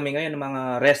kasi kami ngayon,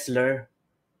 mga wrestler.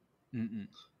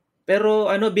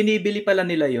 Pero binibili pala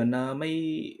nila yon na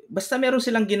basta meron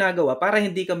silang ginagawa para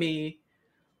hindi kami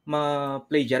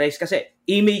ma-plagiarize. Kasi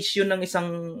image yun ng isang,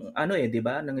 di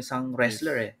ba? Ng isang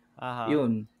wrestler eh.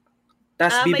 Yun.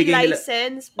 Tapos bibigay nila.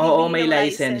 May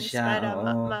license siya. Para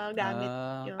magamit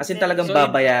yun. As in talagang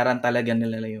babayaran talaga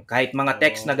nila yun. Kahit mga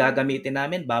text na gagamitin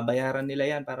namin, babayaran nila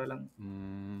yan para lang.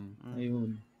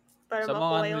 Ayun. Para sa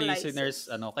mga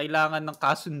listeners, kailangan ng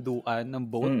kasunduan ng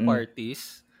both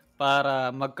parties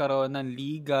para magkaroon ng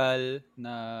legal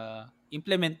na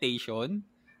implementation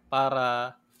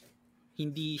para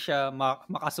hindi siya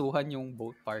makasuhan yung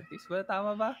both parties. Well,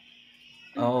 tama ba?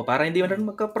 Oo, para hindi man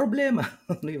magka-problema.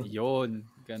 Yun,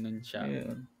 ganun siya.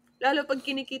 Ayun. Lalo pag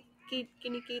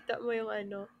kinikita mo yung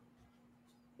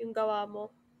yung gawa mo.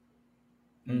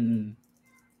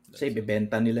 Kasi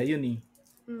ibebenta nila yun eh.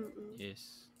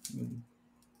 Yes.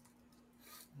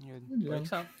 Yun. For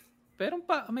example, pero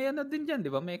may din dyan, di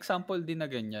ba? May example din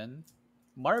na ganyan.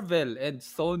 Marvel and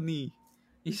Sony.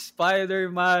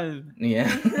 Spider-Man. Yeah.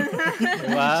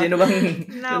 Diba? Sino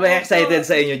bang excited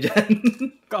sa inyo dyan?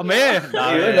 Kami.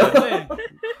 Dami. Yun, no?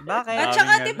 Bakit? At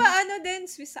saka, di ba, din,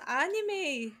 sa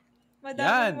anime.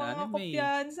 Madaming mga anime.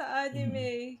 kopyahan sa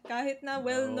anime. Kahit na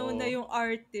well-known na yung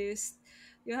artist,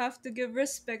 you have to give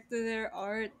respect to their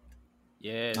art.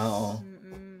 Yes. Oo.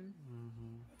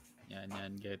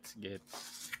 Yan. Gets.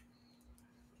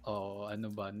 Oh,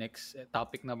 ano ba? Next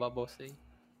topic na ba, boss?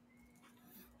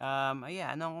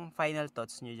 Anong final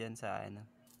thoughts nyo dyan sa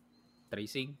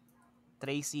Tracing,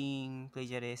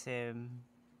 plagiarism?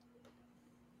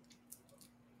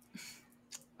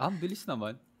 Bilis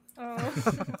naman.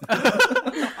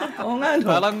 Oo nga, no?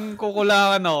 Parang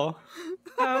kukulangan ako.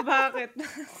 Bakit?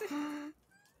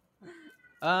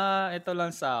 Ito lang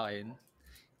sa akin.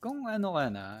 Kung ano ka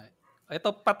na,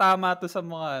 ito patama to sa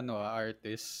mga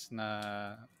artists na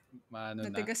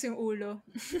natigas yung ulo.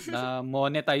 na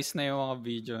monetize na yung mga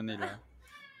video nila.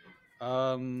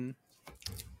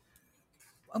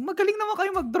 Ang magaling naman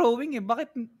kayo mag-drawing eh.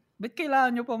 Bakit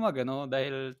kailangan nyo pa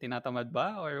dahil tinatamad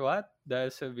ba or what?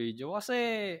 Dahil sa video.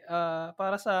 Kasi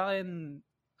para sa akin,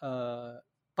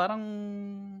 parang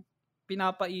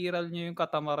pinapairal nyo yung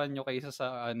katamaran nyo kaysa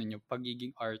sa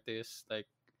pagiging artist.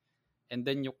 Like, and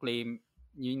then you claim,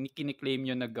 yung kiniklaim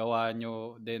nyo na gawa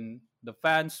nyo, then the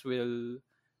fans will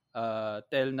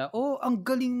tell na, ang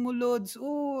galing mo, Lods.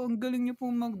 Ang galing nyo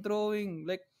pong mag-drawing.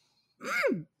 Like,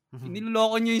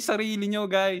 niloloko nyo yung sarili nyo,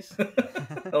 guys.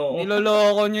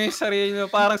 Niloloko nyo yung sarili nyo.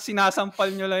 Parang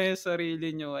sinasampal nyo lang yung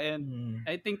sarili nyo. And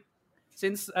I think,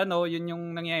 since yun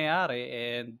yung nangyayari,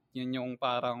 and yun yung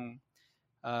parang,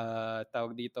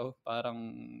 tawag dito, parang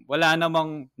wala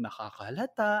namang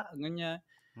nakakalata, ganyan.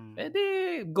 Pwede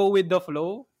go with the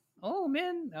flow.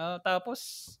 Man.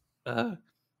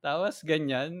 Tapos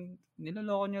ganyan,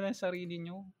 niloloko nyo lang sarili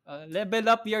nyo. Level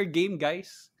up your game,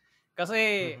 guys.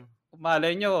 Kasi,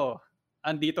 malay nyo,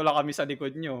 andito lang kami sa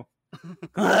likod nyo.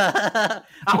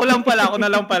 Ako na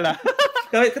lang pala.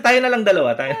 Tayo na lang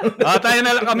dalawa.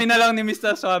 Kami na lang ni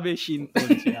Mr. Suave Shinton.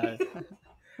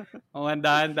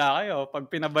 Handa kayo. Pag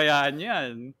pinabayaan nyo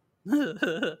yan.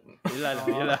 Yun lang.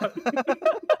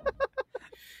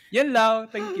 Yan lang.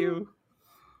 Thank you.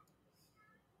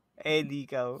 Eddie,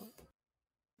 ikaw.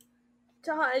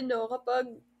 Tsaka kapag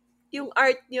yung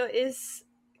art nyo is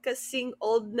kasing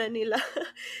old na nila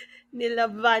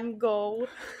Van Gogh.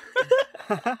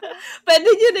 Pwede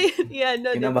nyo na yan.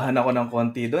 Kinabahan ako ng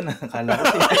konti doon. Akala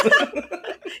ko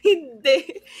Hindi.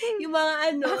 Yung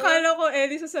mga Akala ko,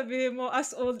 Ellie, sasabihin mo,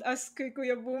 as old as kay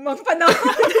Kuya Bumang panahon.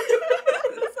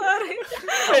 Sorry.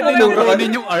 Pwede nung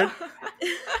din yung art.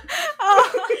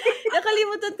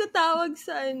 Nakalimutan ko tawag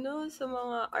sa sa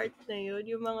mga art na yun.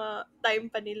 Yung mga time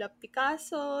pa nila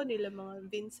Picasso, nila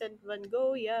mga Vincent Van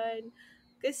Gogh, yan.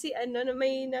 Kasi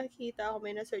may nakita ako,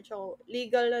 may na-search ako,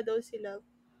 legal na daw sila.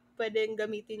 Pwedeng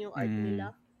gamitin yung art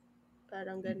nila.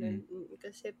 Parang ganun.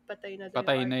 Kasi patay na daw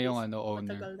yung artist.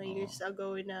 Owner. Matagal na years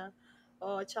ago na.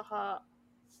 Tsaka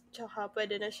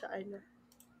pwede na siya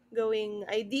gawing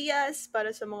ideas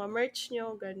para sa mga merch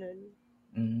nyo, ganun.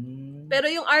 Pero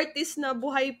yung artist na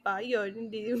buhay pa, yun,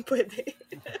 hindi yun pwede.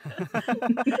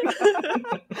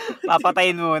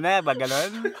 Papatayin muna, ba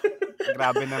ganun?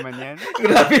 Grabe naman yan.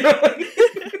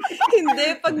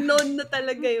 Hindi, pag known na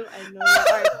talaga yung art mo.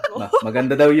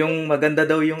 Maganda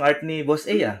daw yung art ni Boss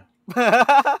A.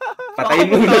 Patayin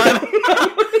muna.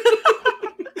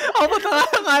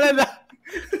 Akala na.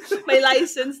 May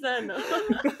license na,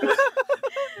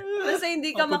 Basta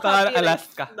hindi ka makapirate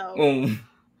Alaska. daw.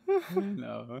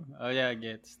 No. Yeah,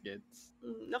 gets.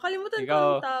 Nakalimutan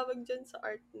ko ang tawag dyan sa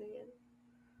art na yan.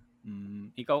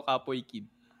 Ikaw, Kapoy Kid.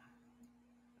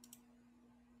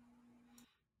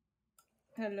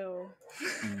 Hello.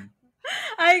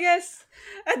 I guess,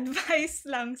 advice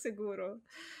lang siguro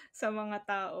sa mga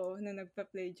tao na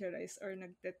nagpa-plagiarize or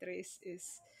nagte-trace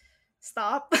is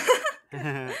stop.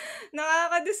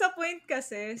 Nakaka-disappoint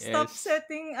kasi. Stop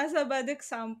setting as a bad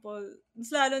example.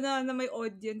 Lalo na may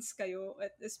audience kayo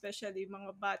at especially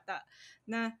mga bata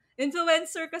na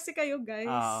influencer kasi kayo,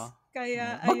 guys.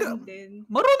 Kaya ayun din.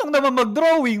 Marunong naman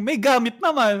mag-drawing. May gamit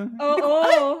naman.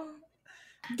 Oo.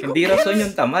 Hindi rason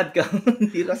yung tamad ka.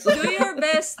 Hindi rason. Do your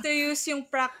best to use yung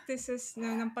practices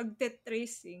ng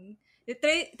pagte-tracing.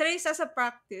 Trace as a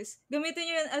practice. Gamitin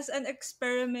nyo yan as an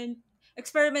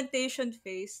experimentation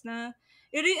phase na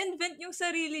i-reinvent yung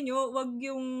sarili nyo. Wag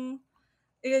yung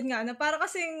yun nga, na para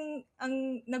kasing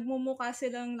ang nagmumukha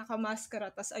silang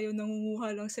nakamaskara tas ayun,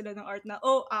 nangunguha lang sila ng art na,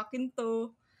 akin to.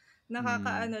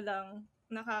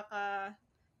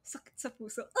 Sakit sa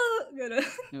puso. Gano'n.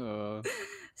 Oo.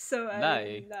 So,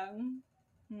 ayun lang.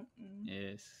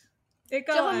 Yes.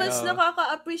 Tsaka mas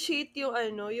nakaka-appreciate yung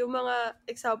yung mga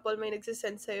example, may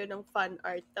nagsisend sa'yo ng fan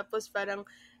art, tapos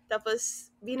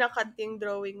binakat yung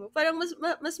drawing mo. Parang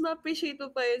mas ma-appreciate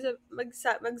mo pa yun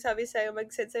magsabi sa'yo,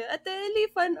 mag-send sa'yo, Ate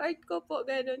Ellie, fan art ko po,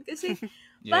 ganun. Kasi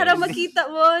para makita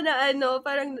mo na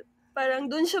parang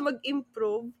dun siya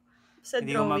mag-improve sa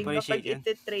drawing kapag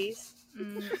iti-trace.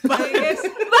 I guess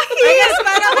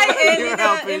parang kay Ellie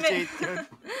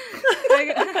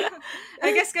I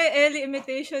guess kay Ellie,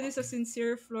 imitation is a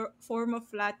sincere form of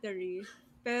flattery.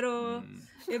 Pero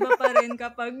iba pa rin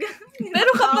kapag pero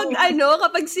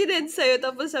kapag sinend sa'yo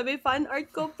tapos sabi fan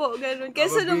art ko po, ganun.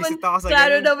 Kesa naman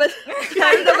klaro naman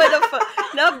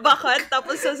na bakat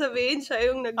tapos sasabihin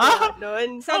siya yung nagawa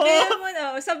nun.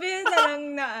 Sabihin na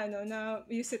lang na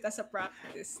use it as a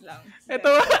practice lang.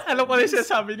 Ito, alam ko rin siya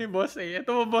sabi ni Boss eh.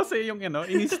 Ito mo Boss eh yung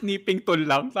ini-snipping tool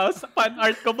lang. Tapos fan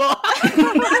art ko po.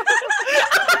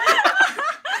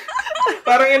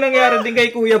 Parang yung nangyari din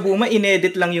kay Kuya Buma,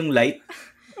 inedit lang yung light.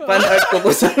 Fan art ko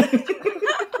po sa...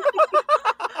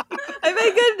 Ay, may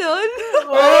ganun?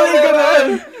 May ganun!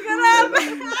 Grabe!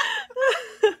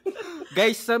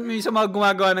 Guys, sa mga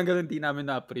gumagawa ng ganun, di namin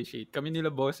na-appreciate. Kami nila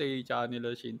Boss eh, tsaka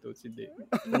nila Shinto, hindi.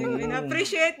 Hindi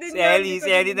na-appreciate din. Si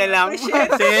Ellie na lang.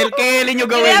 Kay Ellie nyo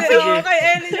gawin. Kay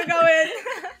Ellie nyo gawin.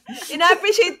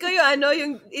 Ina-appreciate ko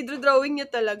yung i-drawing nyo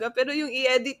talaga, pero yung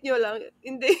i-edit nyo lang,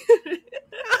 hindi.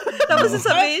 Tapos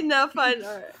sasabihin na fan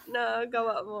art na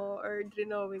gawa mo or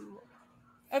drawing mo.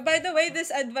 By the way,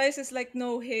 this advice is like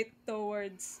no hate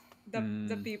towards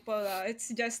the people.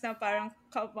 It's just na parang,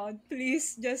 come on,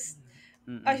 please just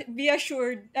be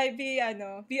assured, be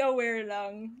aware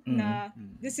lang na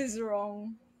this is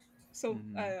wrong. So,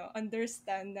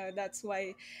 understand na that's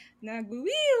why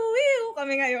nag-wiu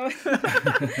kami ngayon.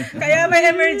 Kaya may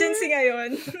emergency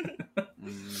ngayon.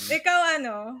 Ikaw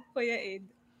Kuya Aid?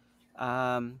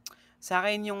 Sa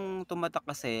akin yung tumatak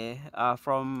kasi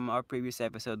from our previous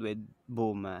episode with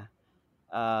Boma,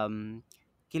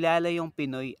 kilala yung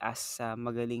Pinoy as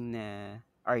magaling na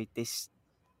artist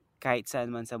kahit saan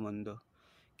man sa mundo.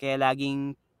 Kaya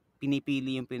laging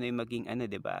pinipili yung Pinoy maging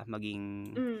diba?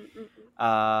 Maging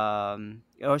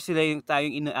or sila yung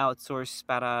tayong ina-outsource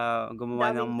para gumawa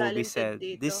ng movie sa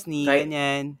Disney,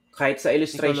 ganyan. Kahit sa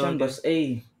illustration, Boss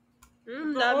A.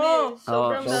 Dami.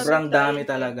 Sobrang dami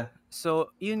talaga.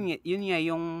 So, yun nga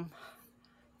yung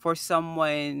for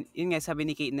someone, yun nga sabi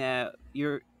ni Kate na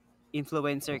you're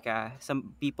influencer ka,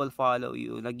 some people follow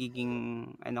you, nagiging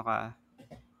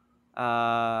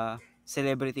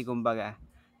celebrity kumbaga.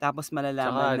 Tapos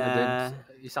malalaman na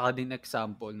isa ka din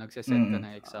example, nagsesend ka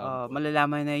ng example.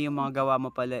 Malalaman na yung mga gawa mo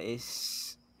pala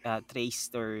is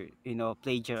traced or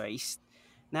plagiarized.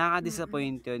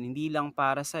 Nakaka-disappoint yun. Hindi lang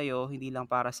para sa'yo, hindi lang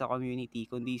para sa community,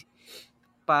 kundi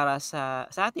para sa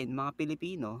atin, mga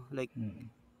Pilipino. Like,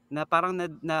 na parang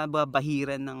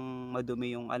nababahiran ng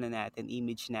madumi yung natin,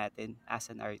 image natin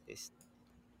as an artist.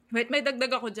 Wait, may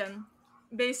dagdag ako dyan.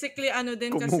 Basically,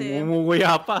 din kasi...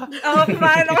 Kumumuya pa.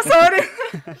 Sorry.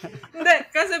 Hindi,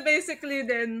 kasi basically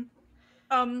din,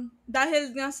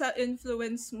 dahil nga sa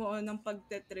influence mo ng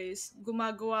pagtetrace,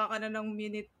 gumagawa ka na ng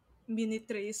mini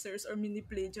tracers or mini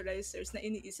plagiarizers na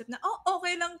iniisip na,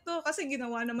 okay lang to kasi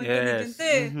ginawa naman ganito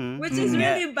which is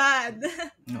really bad.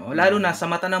 No, lalo na sa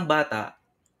mata ng bata,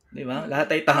 di ba? Lahat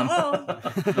ay tama.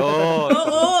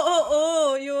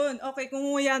 Oo, yun. Okay,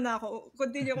 kumuya na ako.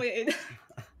 Continue ko yun.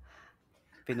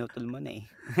 Pinutol mo na eh.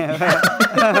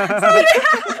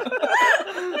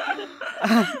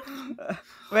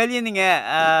 Well, yun nga.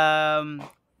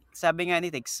 Sabi nga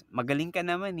ni Tex, magaling ka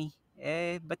naman eh.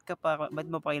 Ba't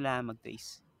mo pa kailangan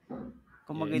mag-trace?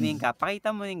 Kung magaling ka, pakita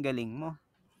mo yung galing mo.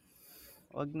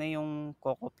 Huwag na yung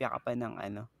kokopya ka pa ng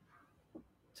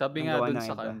Sabi nga dun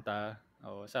sa kanta,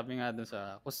 sabi nga dun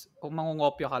kung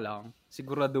mangungopya ka lang,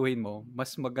 siguraduhin mo,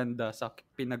 mas maganda sa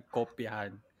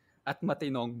pinagkopyahan at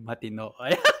matino.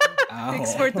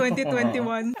 Thanks for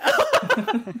 2021.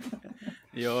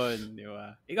 Yun, di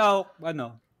ba? Ikaw,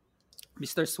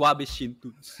 Mr. Suave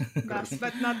Shintunes. Last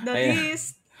but not the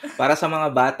least. Para sa mga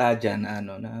bata dyan,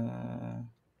 na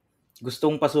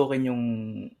gustong pasukin yung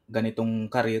ganitong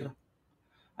karir,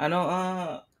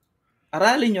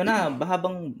 aralin nyo na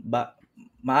habang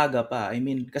maaga pa. I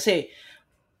mean, kasi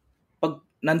pag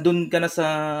nandun ka na sa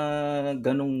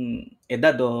ganung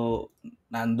edad o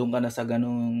nandun ka na sa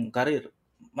ganung karir,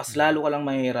 mas lalo ka lang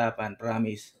mahihirapan,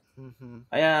 promise.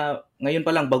 Kaya ngayon pa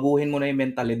lang baguhin mo na yung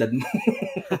mentalidad mo.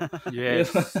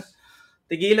 Yes.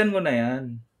 Tigilan mo na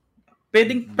yan.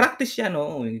 Pwedeng practice yan,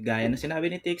 oo. Gaya na sinabi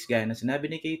ni Tix, gaya na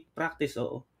sinabi ni Kate, practice,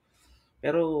 oo.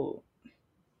 Pero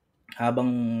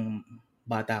habang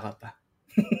bata ka pa.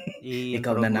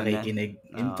 Ikaw na nakikinig,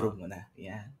 improve mo na.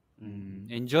 Yan.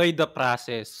 Enjoy the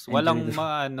process.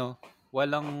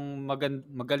 Walang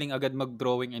magaling agad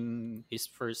mag-drawing in his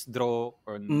first draw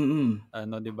or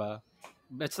di ba?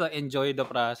 Basta enjoy the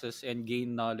process and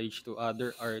gain knowledge to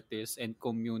other artists and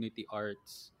community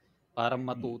arts para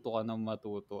matuto ka ng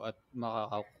matuto at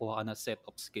makakakuha ka na set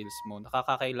of skills mo.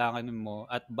 Nakakakailangan mo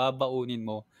at babaunin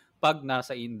mo pag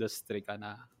nasa industry ka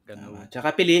na. Ganun.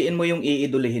 Tsaka piliin mo yung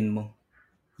iidulihin mo.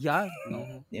 Yan.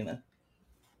 Di ba?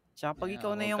 Tsaka pag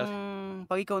ikaw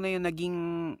na yung naging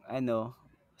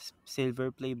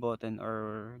silver play button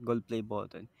or gold play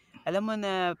button, alam mo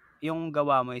na yung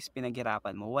gawa mo is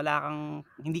pinaghirapan mo.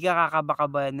 Hindi ka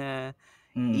kakaba-kaba na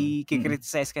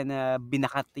i-criticize ka na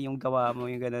binakat yung gawa mo,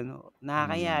 yung gano'n.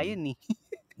 Nakakaya yun eh.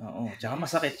 Oo. Tsaka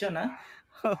masakit yun, ha?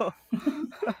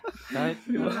 Kahit,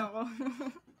 diba?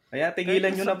 Kaya tigilan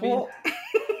nyo na po.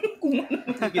 Kung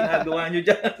ano ginagawa nyo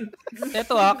dyan.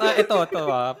 Ito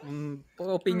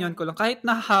opinion ko lang. Kahit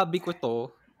na hobby ko to,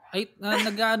 ay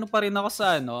nag-aano pa rin ako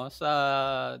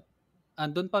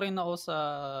andun pa rin ako sa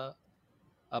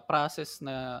process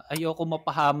na ayoko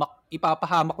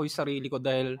ipapahamak ko yung sarili ko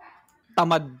dahil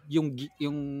tamad yung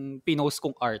pinost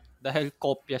kong art dahil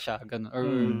kopya siya ganun or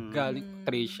galing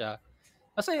trace siya.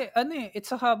 Kasi it's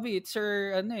a hobby, it's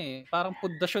your parang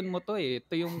pundasyon mo to eh.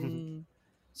 Ito yung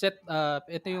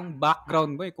ito yung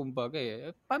background mo kumbaga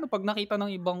eh. Paano pag nakita ng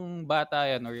ibang bata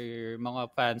yan or mga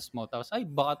fans mo tapos ay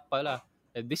bakat pala.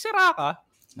 Di sira ka.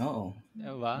 Oo.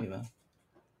 Diba?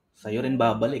 Sa'yo rin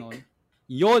babalik.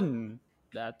 Yun.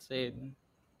 That's it.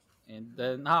 And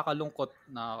then, nakakalungkot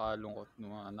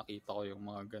nung nakita ko yung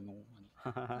mga ganung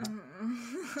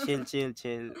Chill.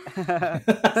 Sis,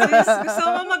 gusto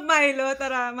mo mag-Milo?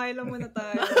 Tara, Milo muna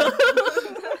tayo.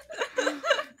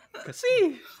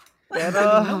 Kasi,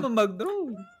 pero naman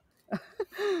mag-draw.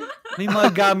 May mga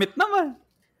gamit naman.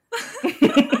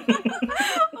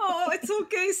 It's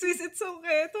okay, sis. It's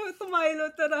okay. Ito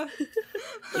Milo, tara.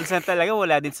 Minsan talaga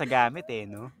wala din sa gamit eh,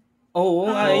 no? Oo,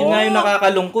 yun nga yung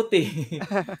nakakalungkot eh.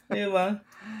 Diba?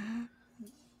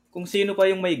 Kung sino pa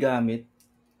yung may gamit.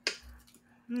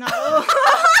 Nako.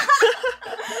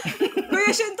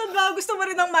 Kuya Shinton ba? Gusto mo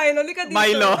rin ng Milo? Lika dito.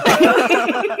 Milo.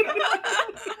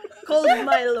 Cold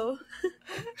Milo.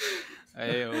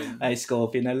 Ayun. Ice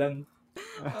coffee na lang.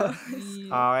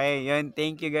 Okay, yun.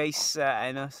 Thank you guys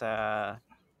sa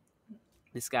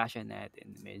discussion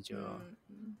natin. Medyo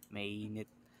mainit.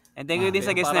 And thank you din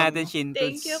sa guest natin, Shintuns.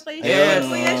 Thank you kay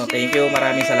Ayun, thank you.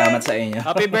 Maraming salamat sa inyo.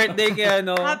 Happy birthday kay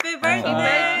Happy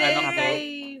birthday kay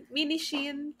Mini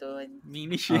Shintun.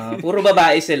 Mini Shin. Puro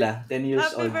babae sila. 10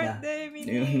 years old na. Happy birthday,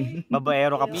 Mini.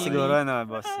 Babaero ka pa siguro, no,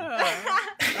 boss?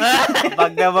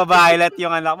 Pag nababae lahat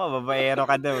yung anak mo, babaero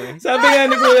ka daw eh. Sabi nga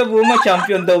ni Kuya Buma,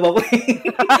 champion daw ako eh.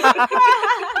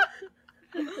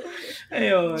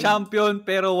 Ayun. Champion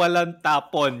pero walang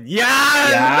tapon.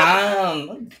 Yan!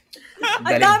 Yan!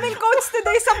 Ang daming quotes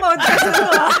today sa podcast.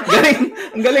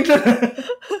 Ang galing na.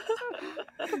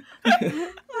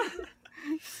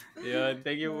 Yun,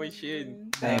 thank you, Shin.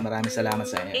 Ay, maraming salamat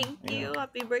sa inyo. Thank you.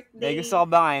 Happy birthday. May gusto ka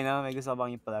ba ngayon? May gusto ka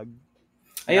bang i-plug?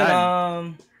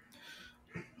 Ayun,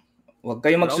 huwag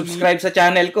kayong mag-subscribe sa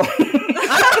channel ko.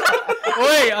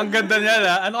 Uy, ang ganda niya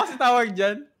na. Ano kasi tawag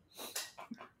dyan?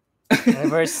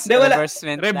 Reverse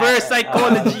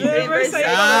psychology. Reverse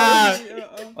psychology.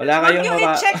 Wala kayong Huwag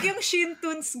nyo i-check yung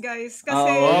Shintuns, guys.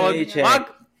 Kasi, wag,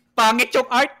 pangit yung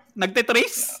art.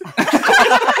 Nagtitrace.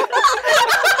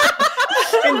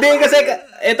 Hindi kasi,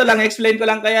 eto lang, explain ko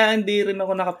lang kaya hindi rin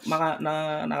ako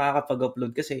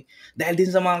nakakapag-upload kasi dahil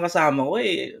din sa mga kasama ko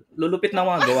lulupit na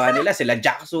mga gawa nila. Sila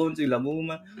Jackson, sila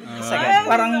Muma.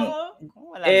 Parang,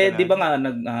 di ba nga,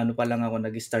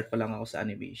 nag-start pa lang ako sa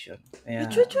animation. Kaya,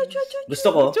 gusto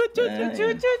ko.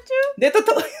 Hindi,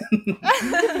 totoo yun.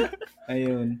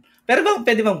 Ayun. Pero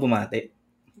pwede bang bumati?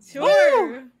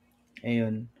 Sure.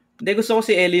 Ayun. Hindi, gusto ko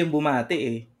si Ellie yung bumati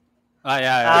eh.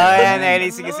 Ayan, Ellie.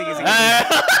 Sige.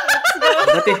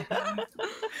 Dati.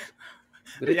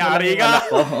 Yari ka.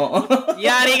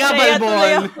 Yari ka,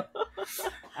 Balbon.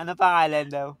 Ano pangalan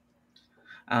daw?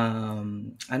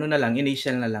 Ano na lang,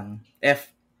 initial na lang.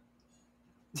 F.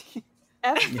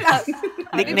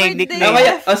 Nickname.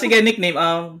 Sige, nickname.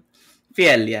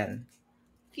 Fiel, yan.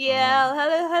 Fiel.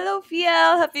 Hello,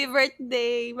 Fiel. Happy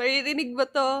birthday. Maririnig ba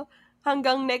to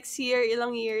hanggang next year,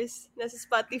 ilang years? Nasa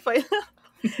Spotify lang.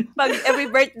 Pag every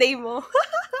birthday mo.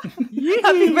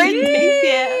 Happy birthday,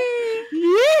 Fiel.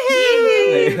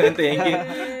 Thank you.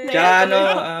 Tsaka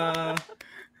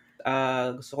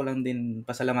gusto ko lang din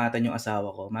pasalamatan yung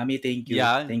asawa ko. Mami, thank you.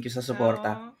 Yeah. Thank you sa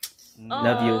suporta.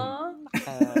 Love you.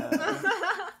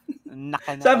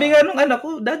 Sabi nga nung anak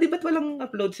ko, Daddy, ba't walang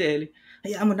upload si Ellie?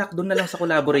 Hayaan mo, nak, doon na lang sa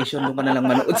collaboration, doon ka na lang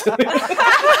manood.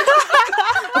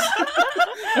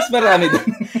 Mas marami doon.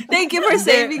 Thank you for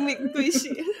saving me,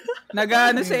 Twishy.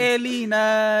 Nag-ano si Ellie,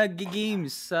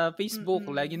 nag-games sa Facebook.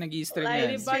 Lagi nag-i-stream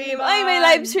yan. Ay, may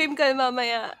live stream kayo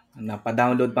mamaya.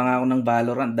 Napa-download pa nga ako ng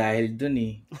Valorant dahil dun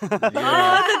eh.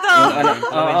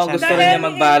 Totoo. Gusto rin niya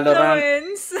mag-Valorant.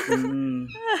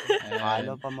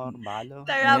 Balo pa mo, balo.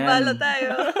 Tara, balo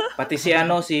tayo. Pati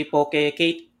si Poke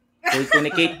Kate. Kulto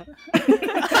ni Kate.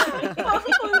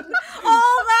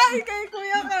 Oo nga, kay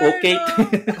Kuya Carlo. Okay.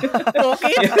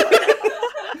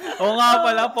 Oo nga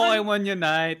pala, Pokemon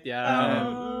Unite. Yan.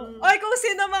 Ay, kung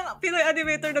sino mga Pinoy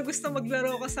animator na gusto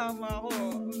maglaro kasama ako.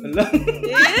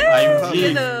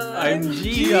 I'm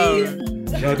G.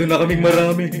 Masyado na kaming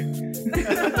marami.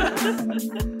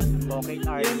 Pocket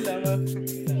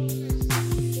art.